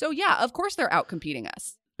 etc. So yeah, of course they're outcompeting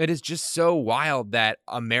us. It is just so wild that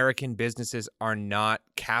American businesses are not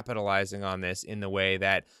capitalizing on this in the way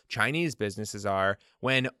that Chinese businesses are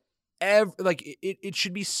when it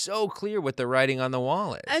should be so clear what the writing on the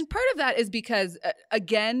wall is. And part of that is because,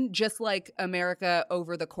 again, just like America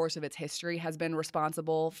over the course of its history has been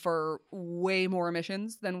responsible for way more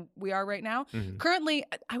emissions than we are right now. Currently,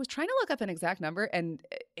 I was trying to look up an exact number, and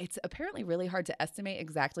it's apparently really hard to estimate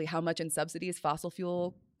exactly how much in subsidies fossil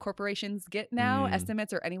fuel corporations get now.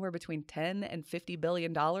 Estimates are anywhere between $10 and $50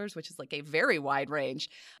 billion, which is like a very wide range.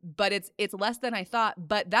 But it's less than I thought.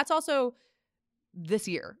 But that's also this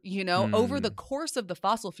year, over the course of the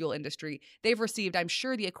fossil fuel industry, they've received, I'm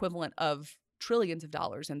sure, the equivalent of trillions of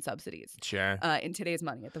dollars in subsidies. Sure. In today's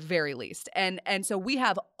money, at the very least. And so we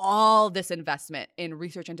have all this investment in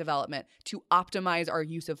research and development to optimize our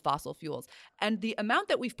use of fossil fuels. And the amount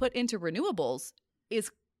that we've put into renewables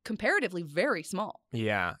is comparatively very small.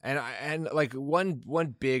 Yeah. And like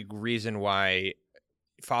one big reason why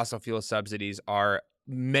fossil fuel subsidies are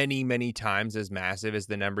many, many times as massive as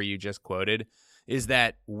the number you just quoted, is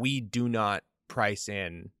that we do not price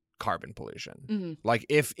in carbon pollution. Mm-hmm. Like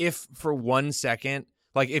if for 1 second,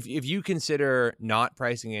 like if you consider not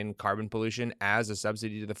pricing in carbon pollution as a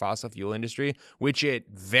subsidy to the fossil fuel industry, which it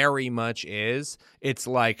very much is, it's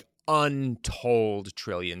like untold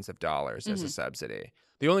trillions of dollars as a subsidy.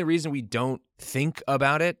 The only reason we don't think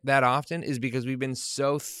about it that often is because we've been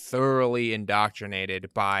so thoroughly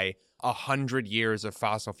indoctrinated by 100 years of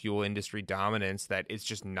fossil fuel industry dominance that it's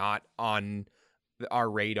just not on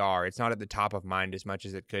our radar. It's not at the top of mind as much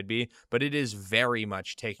as it could be, but it is very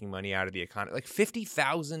much taking money out of the economy. Like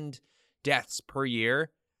 50,000 deaths per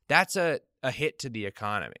year, that's a hit to the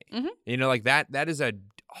economy. Mm-hmm. You know, like that is a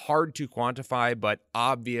hard to quantify, but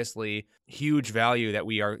obviously huge value that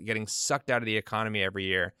we are getting sucked out of the economy every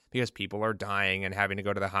year because people are dying and having to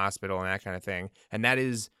go to the hospital and that kind of thing. And that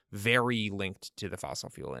is very linked to the fossil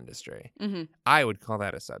fuel industry. Mm-hmm. I would call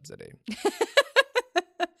that a subsidy.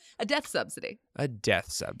 A death subsidy. A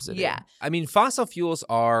death subsidy. Yeah. I mean, fossil fuels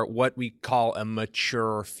are what we call a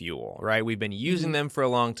mature fuel, right? We've been using them for a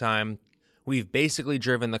long time. We've basically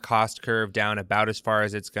driven the cost curve down about as far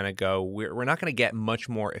as it's going to go. We're not going to get much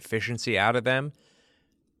more efficiency out of them.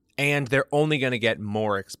 And they're only going to get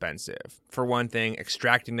more expensive. For one thing,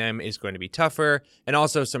 extracting them is going to be tougher. And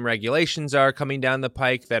also some regulations are coming down the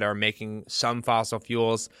pike that are making some fossil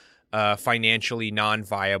fuels financially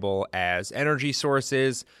non-viable as energy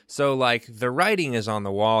sources. So like the writing is on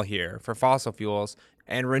the wall here for fossil fuels,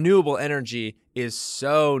 and renewable energy is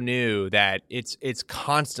so new that it's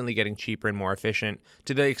constantly getting cheaper and more efficient,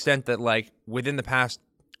 to the extent that like within the past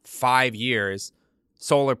 5 years,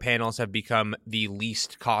 solar panels have become the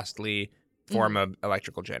least costly form of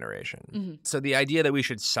electrical generation. So the idea that we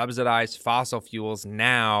should subsidize fossil fuels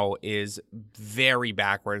now is very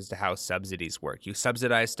backwards to how subsidies work. You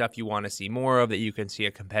subsidize stuff you want to see more of, that you can see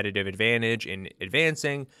a competitive advantage in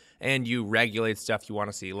advancing, and you regulate stuff you want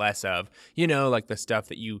to see less of. You know, like the stuff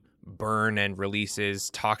that you burn and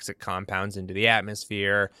releases toxic compounds into the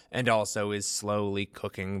atmosphere and also is slowly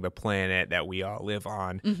cooking the planet that we all live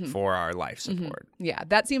on for our life support. Yeah,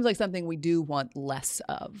 that seems like something we do want less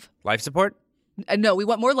of. Life support? No, we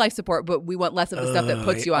want more life support, but we want less of the stuff that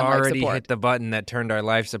puts you on life already support. hit the button that turned our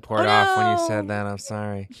life support off when you said that. I'm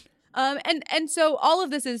sorry. And so all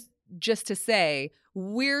of this is just to say,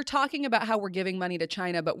 we're talking about how we're giving money to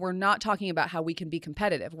China, but we're not talking about how we can be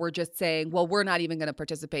competitive. We're just saying, well, we're not even going to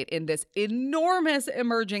participate in this enormous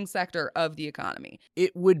emerging sector of the economy.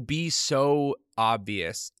 It would be so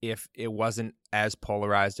obvious if it wasn't as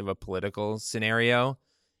polarized of a political scenario.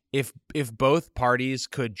 If both parties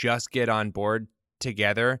could just get on board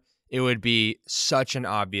together, it would be such an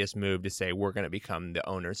obvious move to say we're going to become the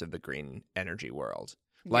owners of the green energy world.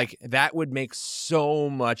 Yeah. Like, that would make so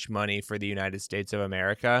much money for the United States of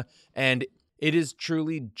America. And it is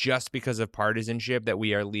truly just because of partisanship that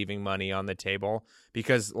we are leaving money on the table.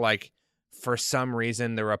 Because, like, for some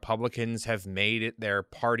reason, the Republicans have made it their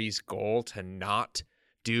party's goal to not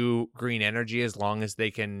do green energy as long as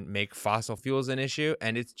they can make fossil fuels an issue.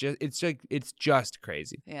 And it's just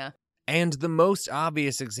crazy. Yeah. And the most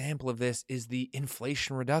obvious example of this is the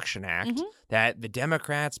Inflation Reduction Act that the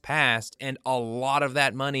Democrats passed, and a lot of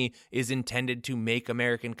that money is intended to make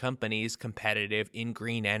American companies competitive in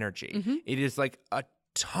green energy. It is like a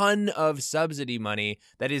ton of subsidy money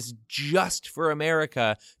that is just for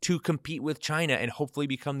America to compete with China and hopefully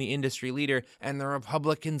become the industry leader. And the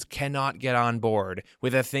Republicans cannot get on board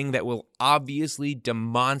with a thing that will obviously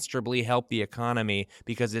demonstrably help the economy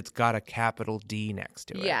because it's got a capital D next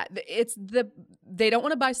to it. Yeah, they don't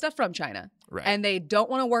want to buy stuff from China. Right. And they don't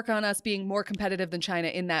want to work on us being more competitive than China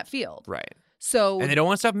in that field. Right. So, and they don't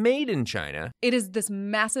want stuff made in China. It is this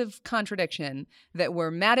massive contradiction that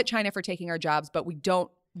we're mad at China for taking our jobs, but we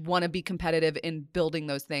don't want to be competitive in building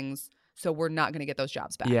those things, so we're not going to get those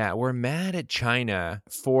jobs back. Yeah, we're mad at China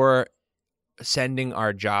for sending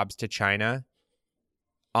our jobs to China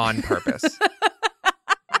on purpose.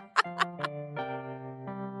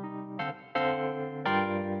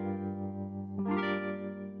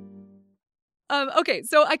 Okay,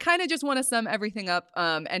 so I kind of just want to sum everything up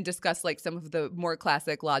and discuss like some of the more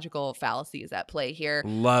classic logical fallacies at play here.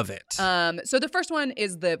 Love it. So the first one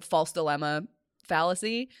is the false dilemma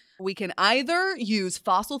fallacy. We can either use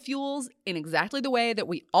fossil fuels in exactly the way that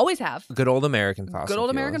we always have. Good old American fossil fuels. Good old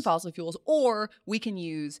American fossil fuels. Or we can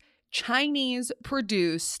use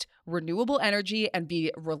Chinese-produced renewable energy and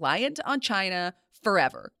be reliant on China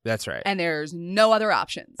forever. That's right. And there's no other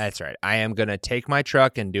options. That's right. I am going to take my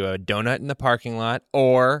truck and do a donut in the parking lot,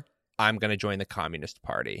 or I'm going to join the Communist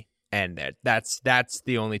Party. And that's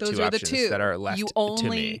the only Those two are options the two that are left you to only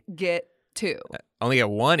me. get two. Only get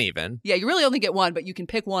one even. Yeah, you really only get one, but you can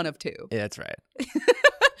pick one of two. Yeah, that's right.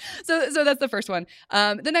 So that's the first one.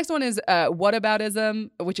 The next one is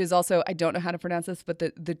whataboutism, which is also, I don't know how to pronounce this, but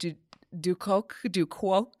the Duquoque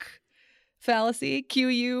fallacy,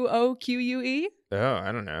 Quoque. Oh,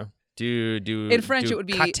 I don't know. In French, it would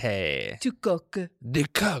be Duquoque.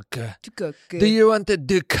 Duquoque. Do you want the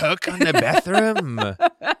Duquoque on the bathroom?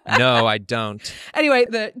 No, I don't. Anyway,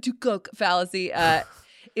 the Duquoque fallacy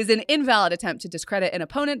is an invalid attempt to discredit an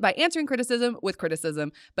opponent by answering criticism with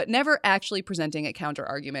criticism, but never actually presenting a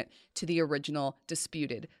counter-argument to the original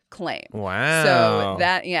disputed claim. Wow. So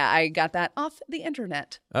I got that off the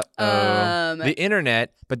internet. Uh-oh. The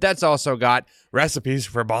internet, but that's also got recipes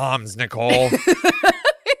for bombs, Nicole.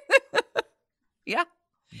 Yeah.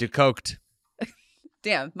 Ducoked.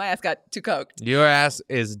 Damn, my ass got too coked. Your ass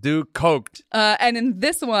is Ducoked. And in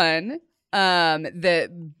this one, the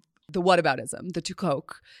whataboutism, the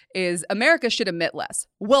Duquoque, is America should emit less.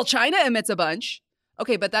 Well, China emits a bunch.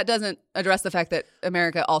 Okay, but that doesn't address the fact that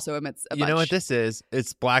America also emits a bunch. You know what this is?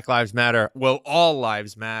 It's Black Lives Matter. Well, all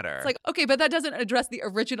lives matter. It's like, okay, but that doesn't address the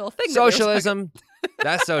original thing. Socialism.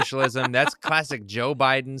 That's socialism. That's classic Joe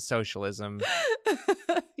Biden socialism.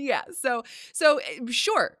 Yeah. So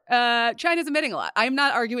sure, China's emitting a lot. I'm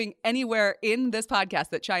not arguing anywhere in this podcast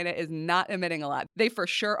that China is not emitting a lot. They for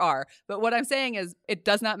sure are. But what I'm saying is it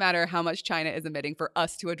does not matter how much China is emitting for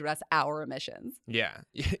us to address our emissions. Yeah.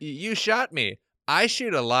 You shot me. I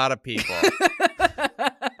shoot a lot of people.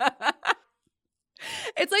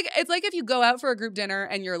 It's like if you go out for a group dinner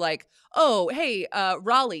and you're like, oh, hey,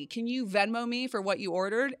 Raleigh, can you Venmo me for what you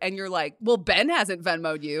ordered? And you're like, well, Ben hasn't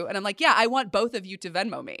Venmo'd you. And I'm like, yeah, I want both of you to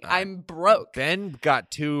Venmo me. I'm broke. Ben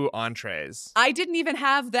got 2 entrees. I didn't even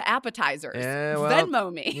have the appetizers. Yeah, well,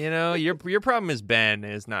 Venmo me. You know, your problem is Ben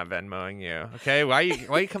is not Venmoing you. Okay, why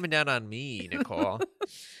are you coming down on me, Nicole?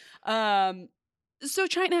 So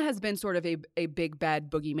China has been sort of a big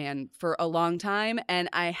bad boogeyman for a long time, and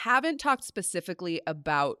I haven't talked specifically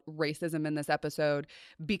about racism in this episode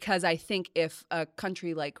because I think if a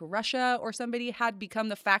country like Russia or somebody had become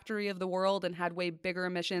the factory of the world and had way bigger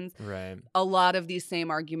emissions, right, a lot of these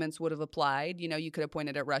same arguments would have applied. You know, you could have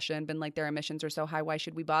pointed at Russia and been like, their emissions are so high, why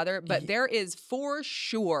should we bother? But there is for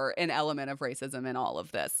sure an element of racism in all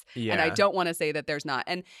of this. Yeah. And I don't want to say that there's not.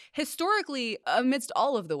 And historically, amidst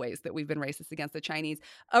all of the ways that we've been racist against the Chinese,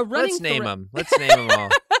 let's name them all.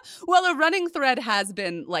 Well, a running thread has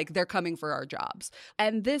been like, they're coming for our jobs.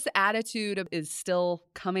 And this attitude is still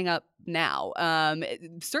coming up now.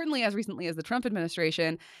 Certainly as recently as the Trump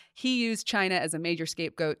administration, he used China as a major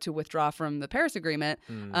scapegoat to withdraw from the Paris Agreement.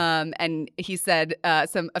 And he said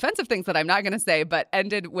some offensive things that I'm not going to say, but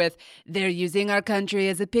ended with, they're using our country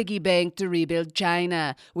as a piggy bank to rebuild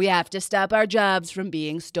China. We have to stop our jobs from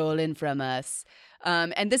being stolen from us.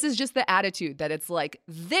 And this is just the attitude that it's like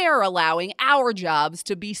they're allowing our jobs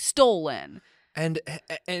to be stolen. And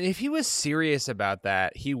if he was serious about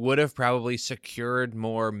that, he would have probably secured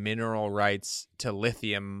more mineral rights to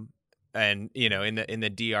lithium and, you know, in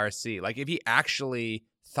the DRC. Like if he actually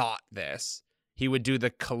thought this, he would do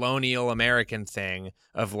the colonial American thing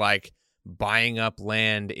of like buying up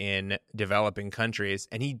land in developing countries,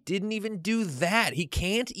 and he didn't even do that. He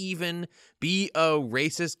can't even be a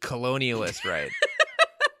racist colonialist, right?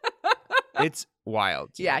 It's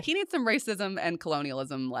wild. Yeah, he needs some racism and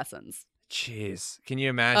colonialism lessons. Jeez, can you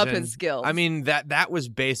imagine? Up his skills. I mean, that was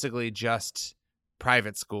basically just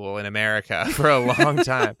private school in America for a long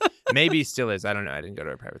time. Maybe still is. I don't know. I didn't go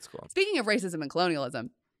to a private school. Speaking of racism and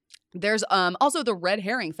colonialism, there's also the red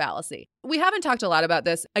herring fallacy. We haven't talked a lot about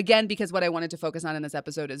this, again, because what I wanted to focus on in this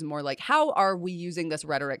episode is more like, how are we using this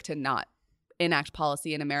rhetoric to not enact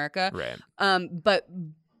policy in America? Right.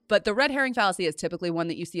 But the red herring fallacy is typically one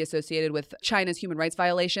that you see associated with China's human rights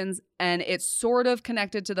violations, and it's sort of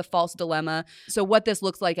connected to the false dilemma. So what this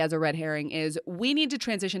looks like as a red herring is we need to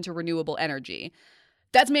transition to renewable energy.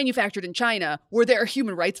 That's manufactured in China where there are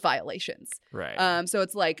human rights violations. Right. So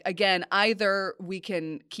it's like, again, either we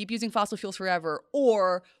can keep using fossil fuels forever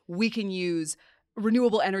or we can use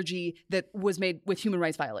renewable energy that was made with human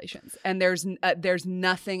rights violations. And there's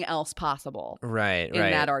nothing else possible in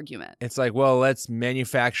that argument. It's like, well, let's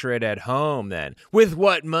manufacture it at home then. With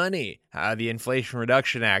what money? The Inflation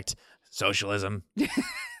Reduction Act. Socialism. And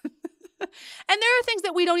there are things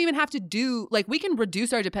that we don't even have to do. Like we can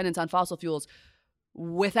reduce our dependence on fossil fuels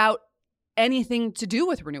without anything to do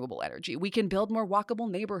with renewable energy. We can build more walkable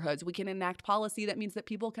neighborhoods. We can enact policy that means that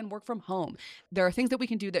people can work from home. There are things that we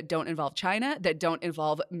can do that don't involve China, that don't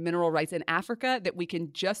involve mineral rights in Africa, that we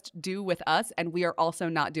can just do with us, and we are also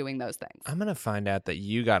not doing those things. I'm going to find out that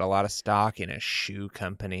you got a lot of stock in a shoe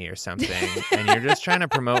company or something, and you're just trying to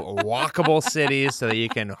promote walkable cities so that you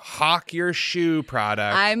can hawk your shoe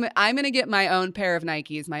product. I'm going to get my own pair of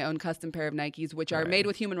Nikes, my own custom pair of Nikes, which are made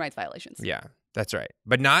with human rights violations. Yeah, that's right.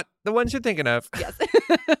 But not the ones you're thinking of. Yes.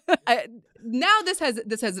 Now this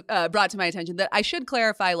has brought to my attention that I should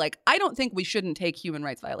clarify, like, I don't think we shouldn't take human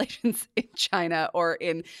rights violations in China or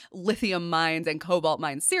in lithium mines and cobalt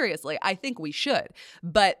mines seriously. I think we should.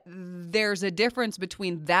 But there's a difference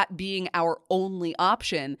between that being our only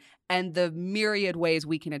option and the myriad ways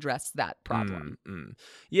we can address that problem.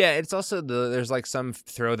 Yeah, it's also there's like some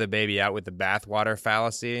throw the baby out with the bathwater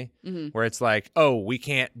fallacy, where it's like, oh, we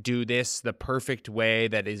can't do this the perfect way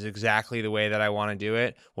that is exactly the way that I want to do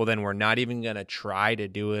it. Well, then we're not even going to try to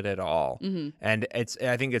do it at all. And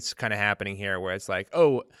I think it's kind of happening here where it's like,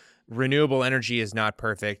 oh, renewable energy is not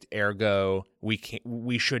perfect, ergo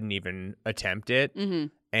we shouldn't even attempt it.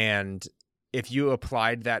 And if you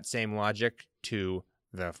applied that same logic to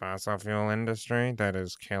the fossil fuel industry that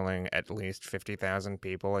is killing at least 50,000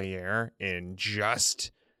 people a year in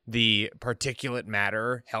just the particulate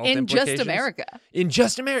matter health implications. In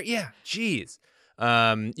just America. Yeah. Jeez.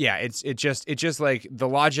 Yeah. It's just like the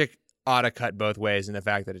logic ought to cut both ways, and the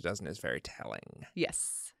fact that it doesn't is very telling.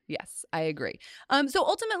 Yes, I agree. So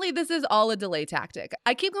ultimately, this is all a delay tactic.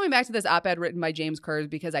 I keep going back to this op-ed written by James Kurz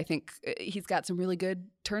because I think he's got some really good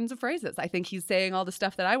turns of phrases. I think he's saying all the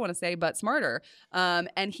stuff that I want to say, but smarter.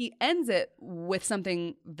 And he ends it with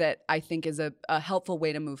something that I think is a helpful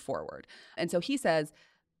way to move forward. And so he says,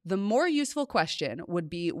 the more useful question would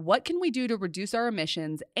be, what can we do to reduce our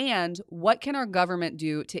emissions, and what can our government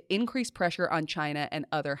do to increase pressure on China and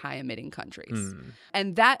other high-emitting countries?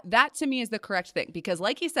 And that to me is the correct thing, because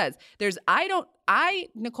like he says,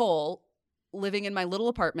 Nicole, living in my little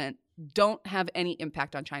apartment, don't have any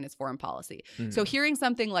impact on China's foreign policy. So hearing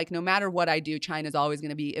something like, no matter what I do, China's always going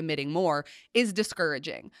to be emitting more, is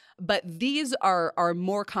discouraging. But these are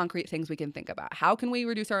more concrete things we can think about. How can we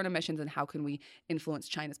reduce our own emissions, and how can we influence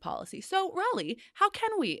China's policy? So, Raleigh, how can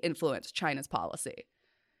we influence China's policy?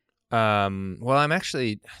 Well, I'm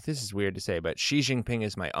actually, this is weird to say, but Xi Jinping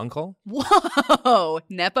is my uncle. Whoa,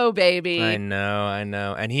 Nepo baby. I know.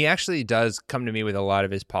 And he actually does come to me with a lot of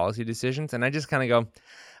his policy decisions, and I just kind of go,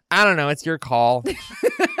 I don't know, it's your call.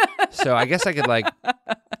 So I guess I could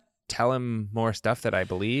tell him more stuff that I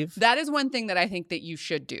believe. That is one thing that I think that you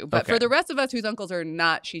should do. But for the rest of us whose uncles are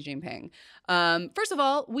not Xi Jinping, first of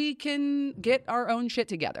all, we can get our own shit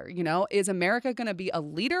together. You know, is America going to be a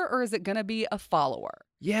leader, or is it going to be a follower?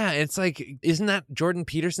 Yeah, it's like, isn't that Jordan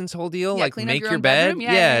Peterson's whole deal? Yeah, like, clean up make your your own bed. bedroom?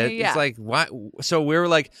 Yeah. It's like, why? So we were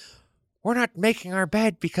like, we're not making our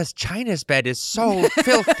bed because China's bed is so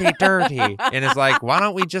filthy dirty. And it's like, why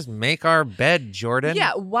don't we just make our bed, Jordan?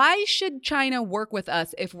 Yeah, why should China work with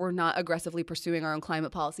us if we're not aggressively pursuing our own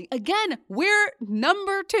climate policy? Again, we're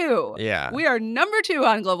number 2. Yeah. We are number 2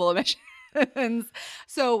 on global emissions.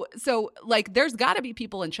 So like, there's got to be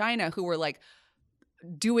people in China who are like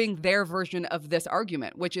doing their version of this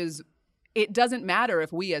argument, which is, it doesn't matter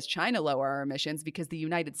if we as China lower our emissions because the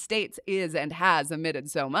United States is and has emitted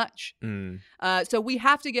so much. So we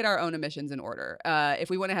have to get our own emissions in order. If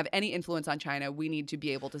we want to have any influence on China, we need to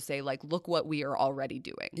be able to say, like, look what we are already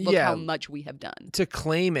doing. Look how much we have done. To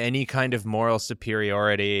claim any kind of moral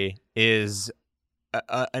superiority is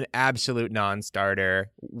an absolute non-starter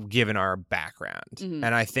given our background. And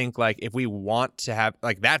I think, like, if we want to have,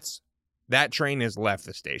 like, that train has left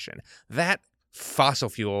the station. That fossil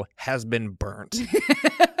fuel has been burnt.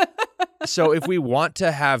 So if we want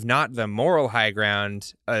to have not the moral high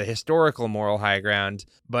ground, a historical moral high ground,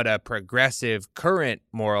 but a progressive current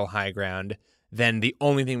moral high ground, then the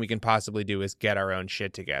only thing we can possibly do is get our own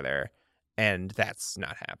shit together. And that's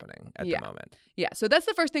not happening at the moment. Yeah. So that's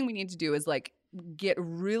the first thing we need to do is, like, get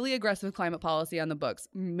really aggressive climate policy on the books,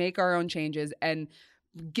 make our own changes, and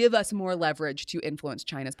give us more leverage to influence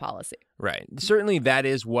China's policy. Right. Certainly that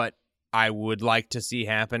is what I would like to see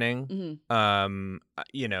happening.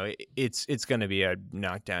 You know, it's going to be a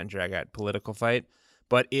knockdown, drag out political fight,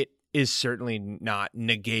 but it is certainly not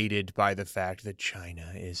negated by the fact that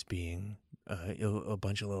China is being a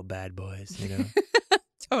bunch of little bad boys, you know?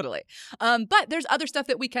 Totally. But there's other stuff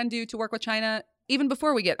that we can do to work with China even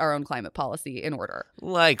before we get our own climate policy in order.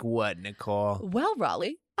 Like what, Nicole? Well,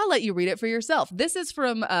 Raleigh, I'll let you read it for yourself. This is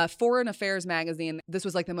from Foreign Affairs magazine. This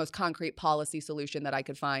was like the most concrete policy solution that I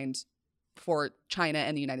could find for China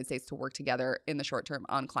and the United States to work together in the short term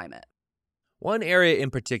on climate. One area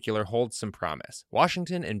in particular holds some promise.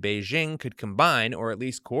 Washington and Beijing could combine or at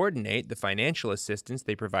least coordinate the financial assistance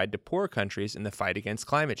they provide to poor countries in the fight against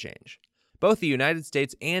climate change. Both the United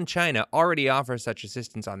States and China already offer such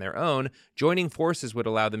assistance on their own. Joining forces would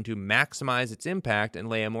allow them to maximize its impact and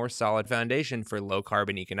lay a more solid foundation for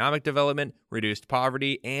low-carbon economic development, reduced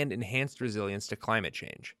poverty, and enhanced resilience to climate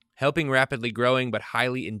change. Helping rapidly growing but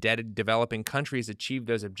highly indebted developing countries achieve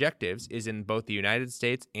those objectives is in both the United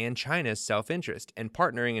States and China's self-interest, and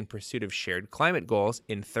partnering in pursuit of shared climate goals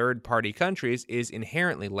in third-party countries is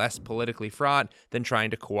inherently less politically fraught than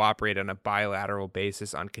trying to cooperate on a bilateral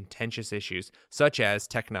basis on contentious issues such as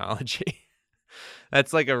technology.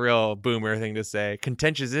 That's like a real boomer thing to say.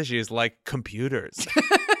 Contentious issues like computers.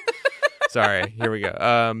 Sorry, here we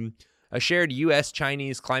go. A shared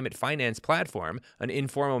U.S.-Chinese climate finance platform, an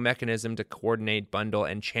informal mechanism to coordinate, bundle,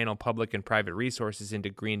 and channel public and private resources into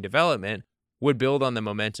green development, would build on the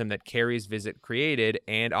momentum that Kerry's visit created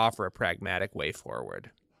and offer a pragmatic way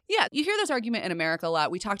forward. Yeah, you hear this argument in America a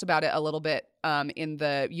lot. We talked about it a little bit in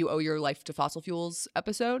the You Owe Your Life to Fossil Fuels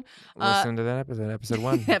episode. Listen to that episode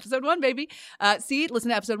 1. Episode 1, baby. Listen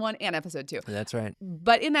to episode 1 and episode 2. That's right.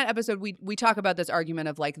 But in that episode, we talk about this argument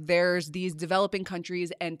of like there's these developing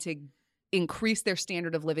countries, and to increase their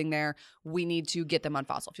standard of living there, we need to get them on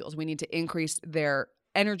fossil fuels. We need to increase their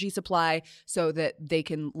energy supply so that they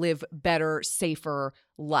can live better, safer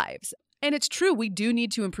lives. And it's true, we do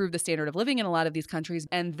need to improve the standard of living in a lot of these countries,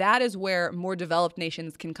 and that is where more developed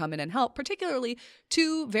nations can come in and help, particularly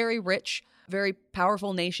two very rich, very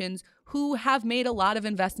powerful nations who have made a lot of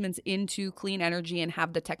investments into clean energy and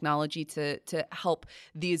have the technology to help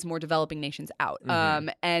these more developing nations out.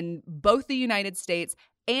 And both the United States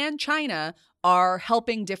and China are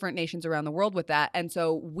helping different nations around the world with that. And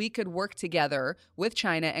so we could work together with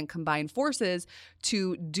China and combine forces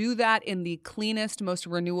to do that in the cleanest, most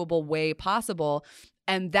renewable way possible.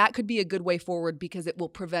 And that could be a good way forward because it will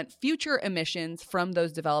prevent future emissions from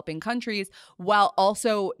those developing countries while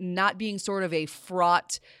also not being sort of a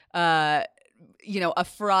fraught,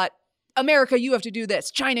 America, you have to do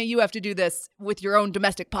this. China, you have to do this with your own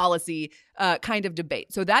domestic policy kind of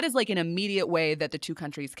debate. So that is like an immediate way that the two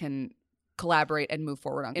countries can collaborate and move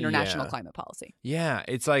forward on international climate policy. Yeah,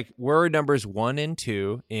 it's like we're numbers 1 and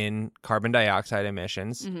 2 in carbon dioxide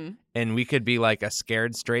emissions, and we could be like a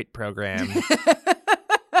Scared Straight program.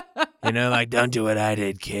 Like, don't do what I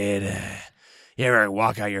did, kid. You ever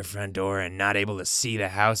walk out your front door and not able to see the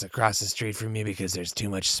house across the street from you because there's too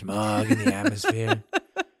much smog in the atmosphere?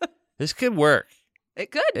 This could work. It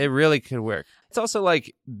could. It really could work. It's also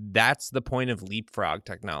like that's the point of leapfrog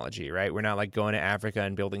technology, right? We're not like going to Africa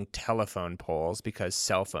and building telephone poles because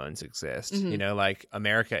cell phones exist. Like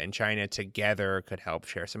America and China together could help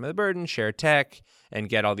share some of the burden, share tech, and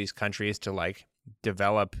get all these countries to like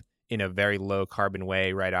develop in a very low carbon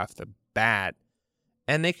way right off the bat.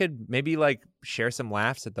 And they could maybe like share some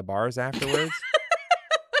laughs at the bars afterwards.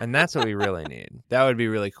 And that's what we really need. That would be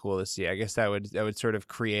really cool to see. I guess that would sort of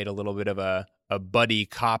create a little bit of a buddy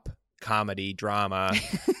cop comedy drama.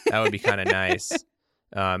 That would be kind of nice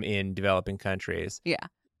in developing countries. Yeah.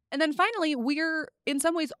 And then finally, we're in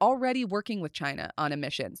some ways already working with China on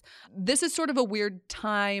emissions. This is sort of a weird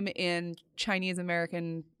time in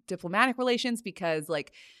Chinese-American diplomatic relations because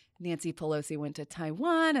like Nancy Pelosi went to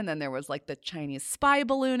Taiwan, and then there was like the Chinese spy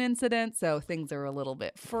balloon incident, so things are a little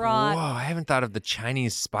bit fraught. Whoa, I haven't thought of the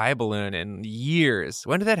Chinese spy balloon in years.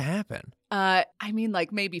 When did that happen?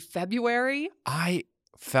 Like maybe February. I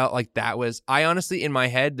felt like I honestly, in my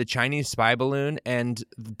head, the Chinese spy balloon and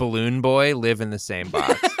Balloon Boy live in the same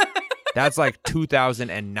box. That's like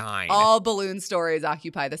 2009. All balloon stories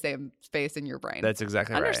occupy the same space in your brain. That's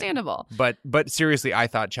exactly right. Understandable. But seriously, I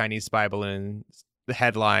thought Chinese spy balloon, the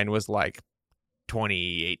headline was like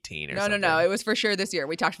 2018 or something. No. It was for sure this year.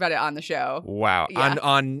 We talked about it on the show. Wow. Yeah.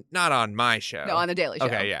 On not on my show. No, on the Daily Show.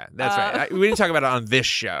 Okay, yeah. That's right. We didn't talk about it on this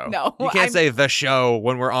show. No. You can't say the show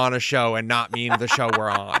when we're on a show and not mean the show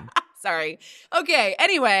we're on. Sorry. Okay.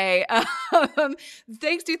 Anyway,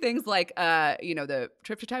 thanks to things like, the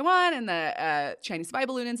trip to Taiwan and the Chinese spy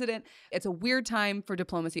balloon incident, it's a weird time for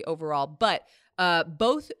diplomacy overall. But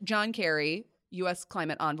both John Kerry, U.S.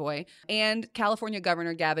 climate envoy, and California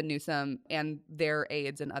Governor Gavin Newsom and their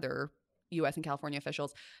aides and other U.S. and California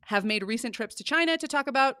officials, have made recent trips to China to talk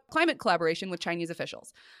about climate collaboration with Chinese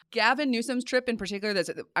officials. Gavin Newsom's trip in particular, that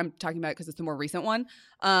I'm talking about because it's the more recent one,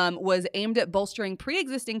 was aimed at bolstering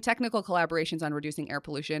pre-existing technical collaborations on reducing air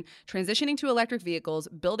pollution, transitioning to electric vehicles,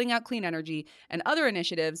 building out clean energy, and other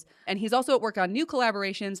initiatives. And he's also at work on new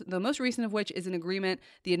collaborations, the most recent of which is an agreement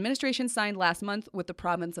the administration signed last month with the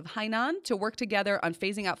province of Hainan to work together on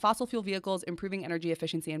phasing out fossil fuel vehicles, improving energy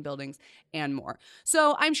efficiency in buildings, and more.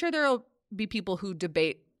 So I'm sure there will be people who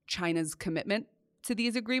debate China's commitment to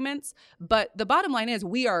these agreements, but the bottom line is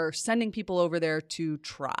we are sending people over there to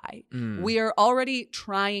try. We are already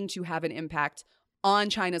trying to have an impact on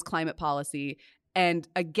China's climate policy. And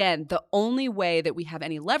again, the only way that we have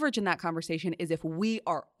any leverage in that conversation is if we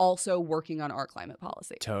are also working on our climate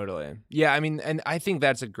policy. Totally. Yeah, I mean, and I think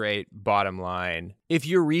that's a great bottom line. If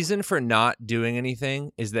your reason for not doing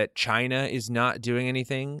anything is that China is not doing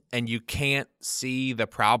anything and you can't see the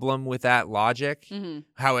problem with that logic,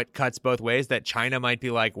 how it cuts both ways, that China might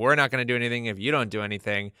be like, we're not going to do anything if you don't do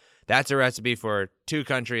anything, that's a recipe for two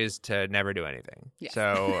countries to never do anything. Yes.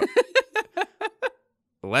 So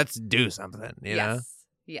let's do something, you know?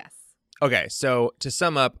 Yes. Okay, so to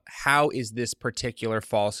sum up, how is this particular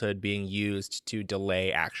falsehood being used to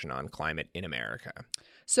delay action on climate in America?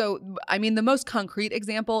 So, I mean, the most concrete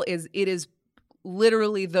example is it is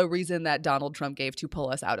literally the reason that Donald Trump gave to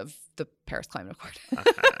pull us out of the Paris Climate Accord.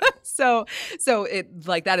 So it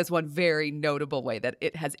like that is one very notable way that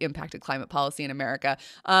it has impacted climate policy in America.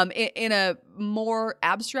 In a more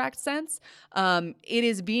abstract sense, it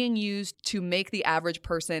is being used to make the average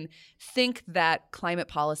person think that climate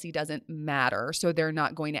policy doesn't matter, so they're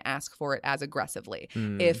not going to ask for it as aggressively.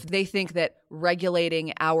 If they think that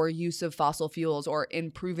regulating our use of fossil fuels or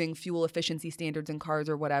improving fuel efficiency standards in cars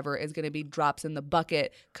or whatever is going to be drops in the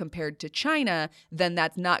bucket compared to China, then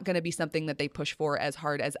that's not going to be something that they push for as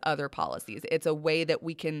hard as other policies. It's a way that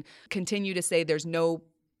we can continue to say there's no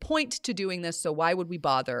point to doing this, so why would we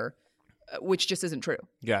bother? Which just isn't true.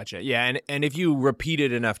 Gotcha. Yeah, and if you repeat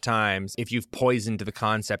it enough times, if you've poisoned the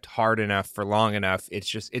concept hard enough for long enough,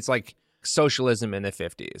 it's like socialism in the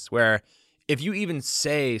 50s, where if you even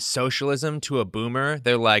say socialism to a boomer,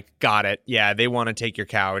 they're like, got it. Yeah, they want to take your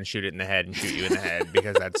cow and shoot it in the head and shoot you in the head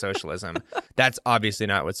because that's socialism. That's obviously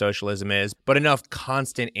not what socialism is. But enough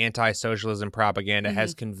constant anti-socialism propaganda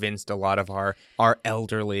has convinced a lot of our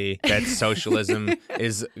elderly that socialism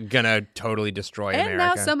is going to totally destroy America. And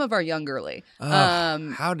now some of our youngerly.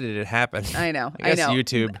 How did it happen? I know. I guess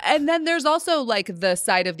YouTube. And then there's also like the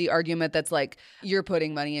side of the argument that's like, you're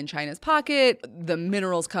putting money in China's pocket. The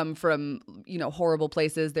minerals come from horrible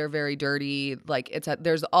places. They're very dirty. Like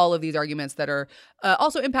there's all of these arguments that are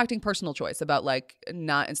also impacting personal choice about like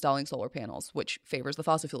not installing solar panels, which favors the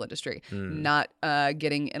fossil fuel industry, not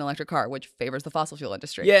getting an electric car, which favors the fossil fuel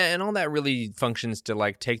industry. Yeah, and all that really functions to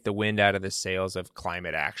like take the wind out of the sails of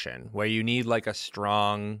climate action, where you need like a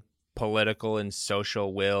strong political and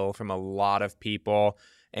social will from a lot of people.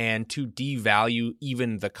 And to devalue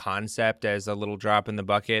even the concept as a little drop in the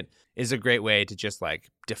bucket is a great way to just like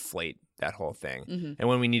deflate that whole thing. And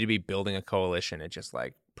when we need to be building a coalition, it just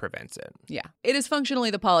like prevents it. Yeah. It is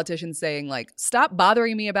functionally the politicians saying like, stop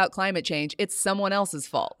bothering me about climate change. It's someone else's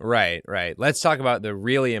fault. Right. Let's talk about the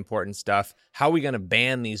really important stuff. How are we going to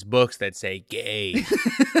ban these books that say gay?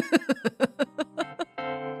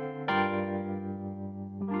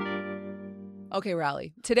 Okay,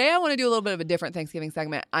 Riley. Today I want to do a little bit of a different Thanksgiving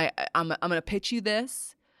segment. I'm going to pitch you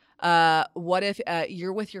this. What if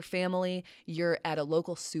you're with your family, you're at a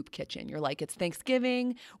local soup kitchen. You're like, it's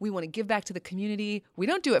Thanksgiving. We want to give back to the community. We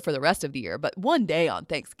don't do it for the rest of the year, but one day on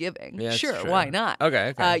Thanksgiving. Yeah, sure, true. why not?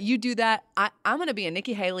 Okay. You do that. I'm going to be a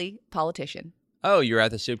Nikki Haley politician. Oh, you're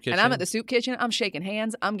at the soup kitchen? And I'm at the soup kitchen. I'm shaking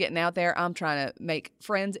hands. I'm getting out there. I'm trying to make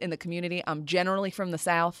friends in the community. I'm generally from the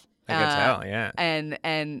South. I can tell, yeah.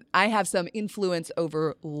 And I have some influence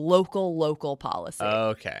over local policy.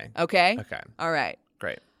 Okay. Okay? Okay. All right.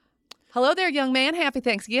 Great. Hello there, young man. Happy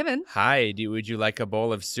Thanksgiving. Hi. Would you like a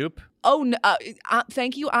bowl of soup? Oh, no,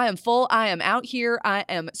 thank you. I am full. I am out here. I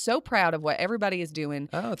am so proud of what everybody is doing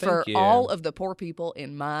for you. all of the poor people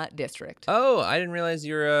in my district. Oh, I didn't realize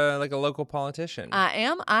you're like a local politician. I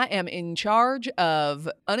am in charge of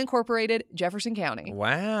unincorporated Jefferson County.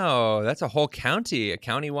 Wow, that's a whole county, a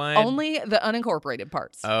countywide. Only the unincorporated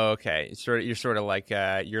parts. Oh, okay. You're sort of like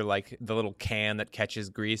you're like the little can that catches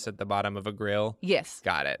grease at the bottom of a grill. Yes.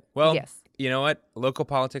 Got it. Well, yes. you know what? Local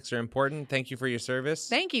politics are important. Thank you for your service.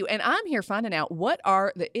 Thank you. And I'm here finding out what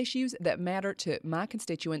are the issues that matter to my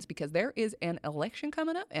constituents, because there is an election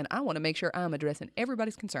coming up and I want to make sure I'm addressing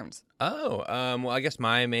everybody's concerns. Oh, well, I guess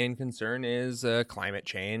my main concern is climate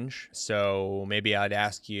change. So maybe I'd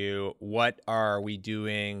ask you, what are we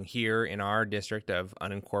doing here in our district of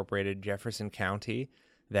unincorporated Jefferson County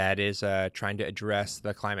that is trying to address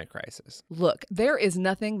the climate crisis? Look, there is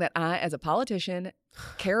nothing that I, as a politician,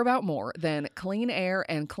 care about more than clean air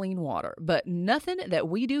and clean water. But nothing that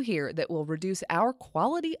we do here that will reduce our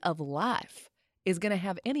quality of life is going to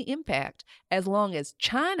have any impact as long as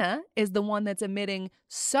China is the one that's emitting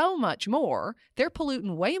so much more. They're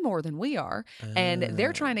polluting way more than we are, and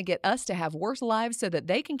they're trying to get us to have worse lives so that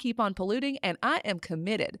they can keep on polluting, and I am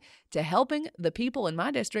committed to helping the people in my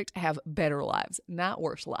district have better lives, not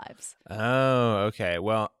worse lives. Oh, okay.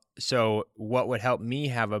 Well, so what would help me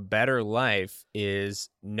have a better life is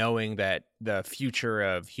knowing that the future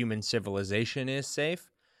of human civilization is safe.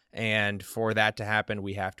 And for that to happen,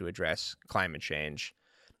 we have to address climate change.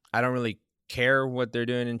 I don't really care what they're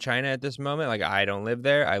doing in China at this moment. Like, I don't live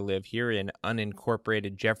there. I live here in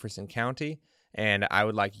unincorporated Jefferson County. And I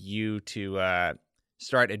would like you to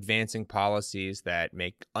start advancing policies that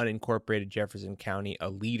make unincorporated Jefferson County a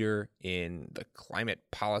leader in the climate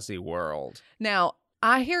policy world. Now,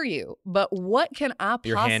 I hear you, but what can I possibly...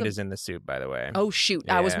 Your hand is in the soup, by the way. Oh, shoot.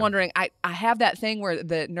 Yeah. I was wondering, I have that thing where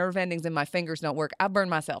the nerve endings in my fingers don't work. I burn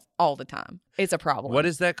myself all the time. It's a problem. What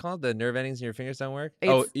is that called? The nerve endings in your fingers don't work?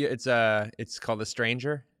 It's called a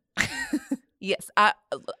stranger? Yes. I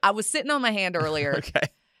was sitting on my hand earlier. Okay.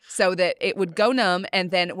 So that it would go numb, and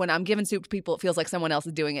then when I'm giving soup to people, it feels like someone else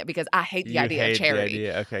is doing it, because I hate the idea of charity.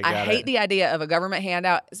 Okay, I hate the idea of a government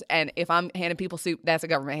handout, and if I'm handing people soup, that's a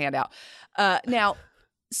government handout. Now,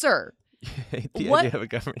 sir, You hate the idea of a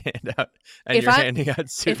government handout, and if you're handing out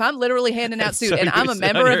soup. If I'm literally handing out soup, So and I'm you a sit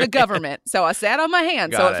on member of your the government, so I sat on my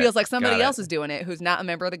hand, so Got it it. feels like somebody Got it. else is doing it who's not a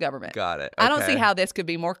member of the government. Got it. I don't see Okay. how this could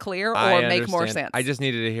be more clear or I make more understand. sense. I just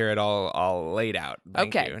needed to hear it all laid out.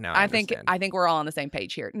 Thank Okay. you. Now I understand. think we're all on the same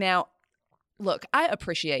page here. Now, look, I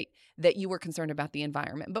appreciate that you were concerned about the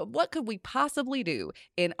environment, but what could we possibly do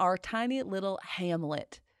in our tiny little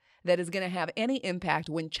hamlet that is going to have any impact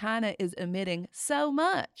when China is emitting so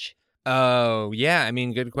much? Oh, yeah. I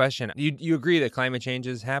mean, good question. You agree that climate change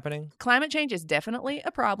is happening? Climate change is definitely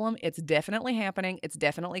a problem. It's definitely happening. It's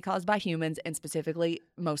definitely caused by humans, and specifically,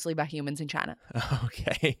 mostly by humans in China.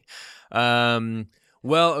 Okay.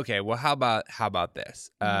 Well, okay. Well, how about this?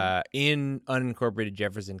 In unincorporated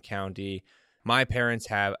Jefferson County, my parents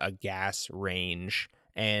have a gas range,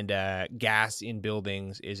 and gas in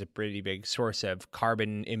buildings is a pretty big source of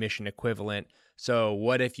carbon emission equivalent. So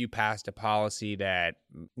what if you passed a policy that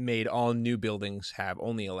made all new buildings have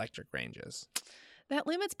only electric ranges? That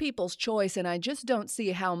limits people's choice, and I just don't see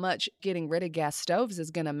how much getting rid of gas stoves is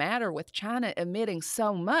going to matter with China emitting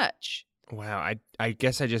so much. Wow, I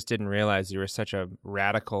guess I just didn't realize you were such a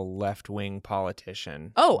radical left-wing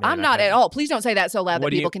politician. Oh, Man, I'm not at all. Please don't say that so loud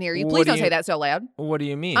that people can hear you. Please don't say that so loud. What do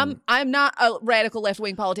you mean? I'm not a radical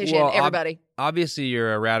left-wing politician, Well, everybody. Obviously,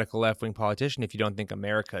 you're a radical left-wing politician if you don't think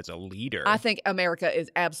America is a leader. I think America is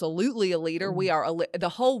absolutely a leader. We are the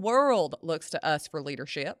whole world looks to us for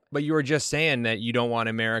leadership. But you were just saying that you don't want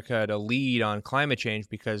America to lead on climate change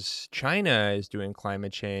because China is doing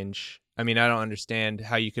climate change. I mean, I don't understand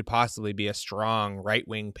how you could possibly be a strong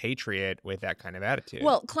right-wing patriot with that kind of attitude.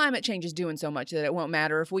 Well, climate change is doing so much that it won't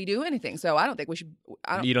matter if we do anything. So I don't think we should.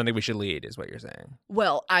 You don't think we should lead, is what you're saying?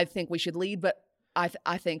 Well, I think we should lead, but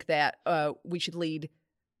I think that we should lead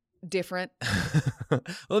different.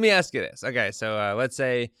 Let me ask you this. Okay, so let's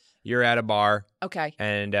say you're at a bar. Okay.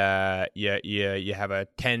 And you have a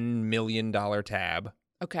 $10 million tab.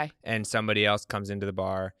 Okay. And somebody else comes into the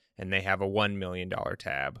bar and they have a $1 million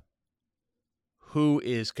tab. Who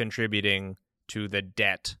is contributing to the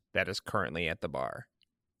debt that is currently at the bar?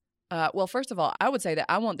 Well, first of all, I would say that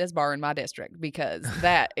I want this bar in my district because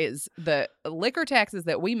that is the liquor taxes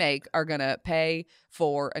that we make are going to pay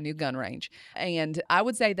for a new gun range. And I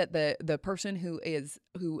would say that the person who is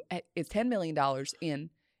 $10 million in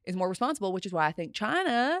is more responsible, which is why I think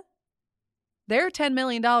China, they're $10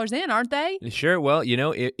 million in, aren't they? Sure. Well, you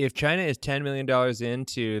know, if China is $10 million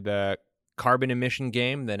into the carbon emission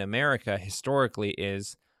game, then America historically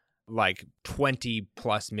is like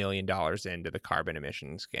 $20+ million into the carbon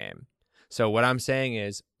emissions game. So what I'm saying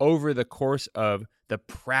is, over the course of the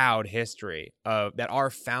proud history of that our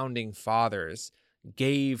founding fathers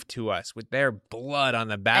gave to us with their blood on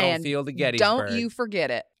the battlefield of Gettysburg. Don't you forget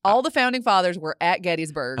it. All the founding fathers were at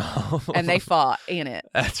Gettysburg and they fought in it.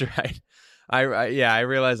 That's right. I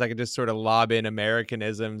realized I could just sort of lob in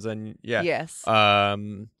Americanisms and Yes.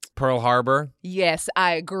 Pearl Harbor. Yes,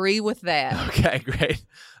 I agree with that. Okay, great.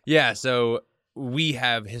 Yeah, so we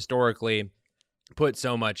have historically put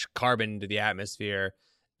so much carbon into the atmosphere,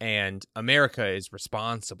 and America is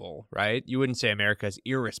responsible, right? You wouldn't say America is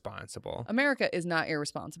irresponsible. America is not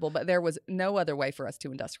irresponsible, but there was no other way for us to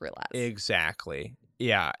industrialize. Exactly.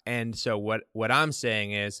 Yeah. And so what I'm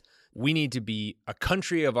saying is we need to be a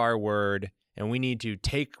country of our word, and we need to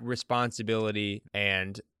take responsibility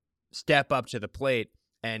and step up to the plate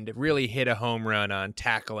and really hit a home run on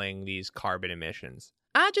tackling these carbon emissions.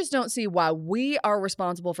 I just don't see why we are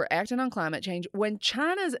responsible for acting on climate change when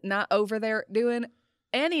China's not over there doing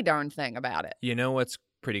any darn thing about it. You know what's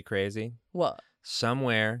pretty crazy? What?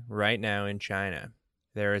 Somewhere right now in China,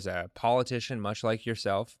 there is a politician, much like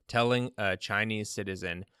yourself, telling a Chinese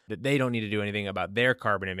citizen that they don't need to do anything about their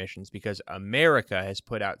carbon emissions because America has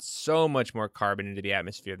put out so much more carbon into the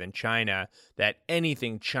atmosphere than China that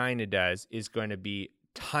anything China does is going to be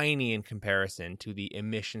tiny in comparison to the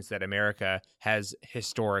emissions that America has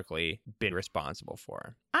historically been responsible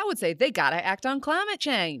for. I would say they gotta act on climate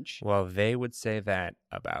change. Well, they would say that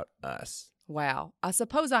about us. Wow. I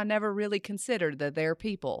suppose I never really considered that they're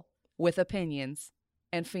people with opinions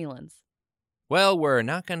and feelings. Well, we're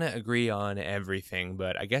not going to agree on everything,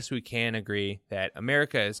 but I guess we can agree that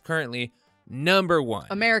America is currently number one.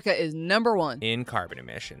 America is number one in carbon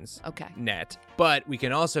emissions. Okay. Net. But we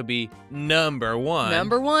can also be number one.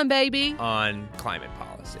 Number one, baby. On climate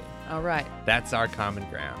policy. All right. That's our common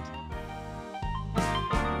ground.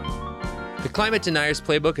 The Climate Deniers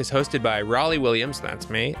Playbook is hosted by Raleigh Williams, that's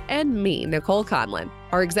me. And me, Nicole Conlon.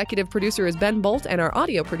 Our executive producer is Ben Bolt, and our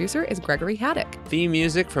audio producer is Gregory Haddock. Theme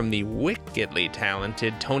music from the wickedly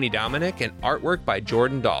talented Tony Dominic and artwork by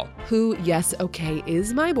Jordan Dahl. Who, yes, okay,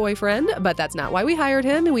 is my boyfriend, but that's not why we hired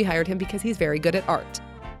him. We hired him because he's very good at art.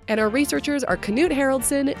 And our researchers are Knut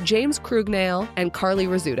Haraldson, James Krugnail, and Carly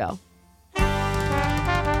Rizzuto.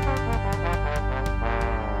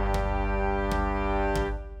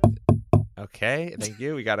 Okay, thank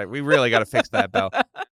you. We really got to fix that bell.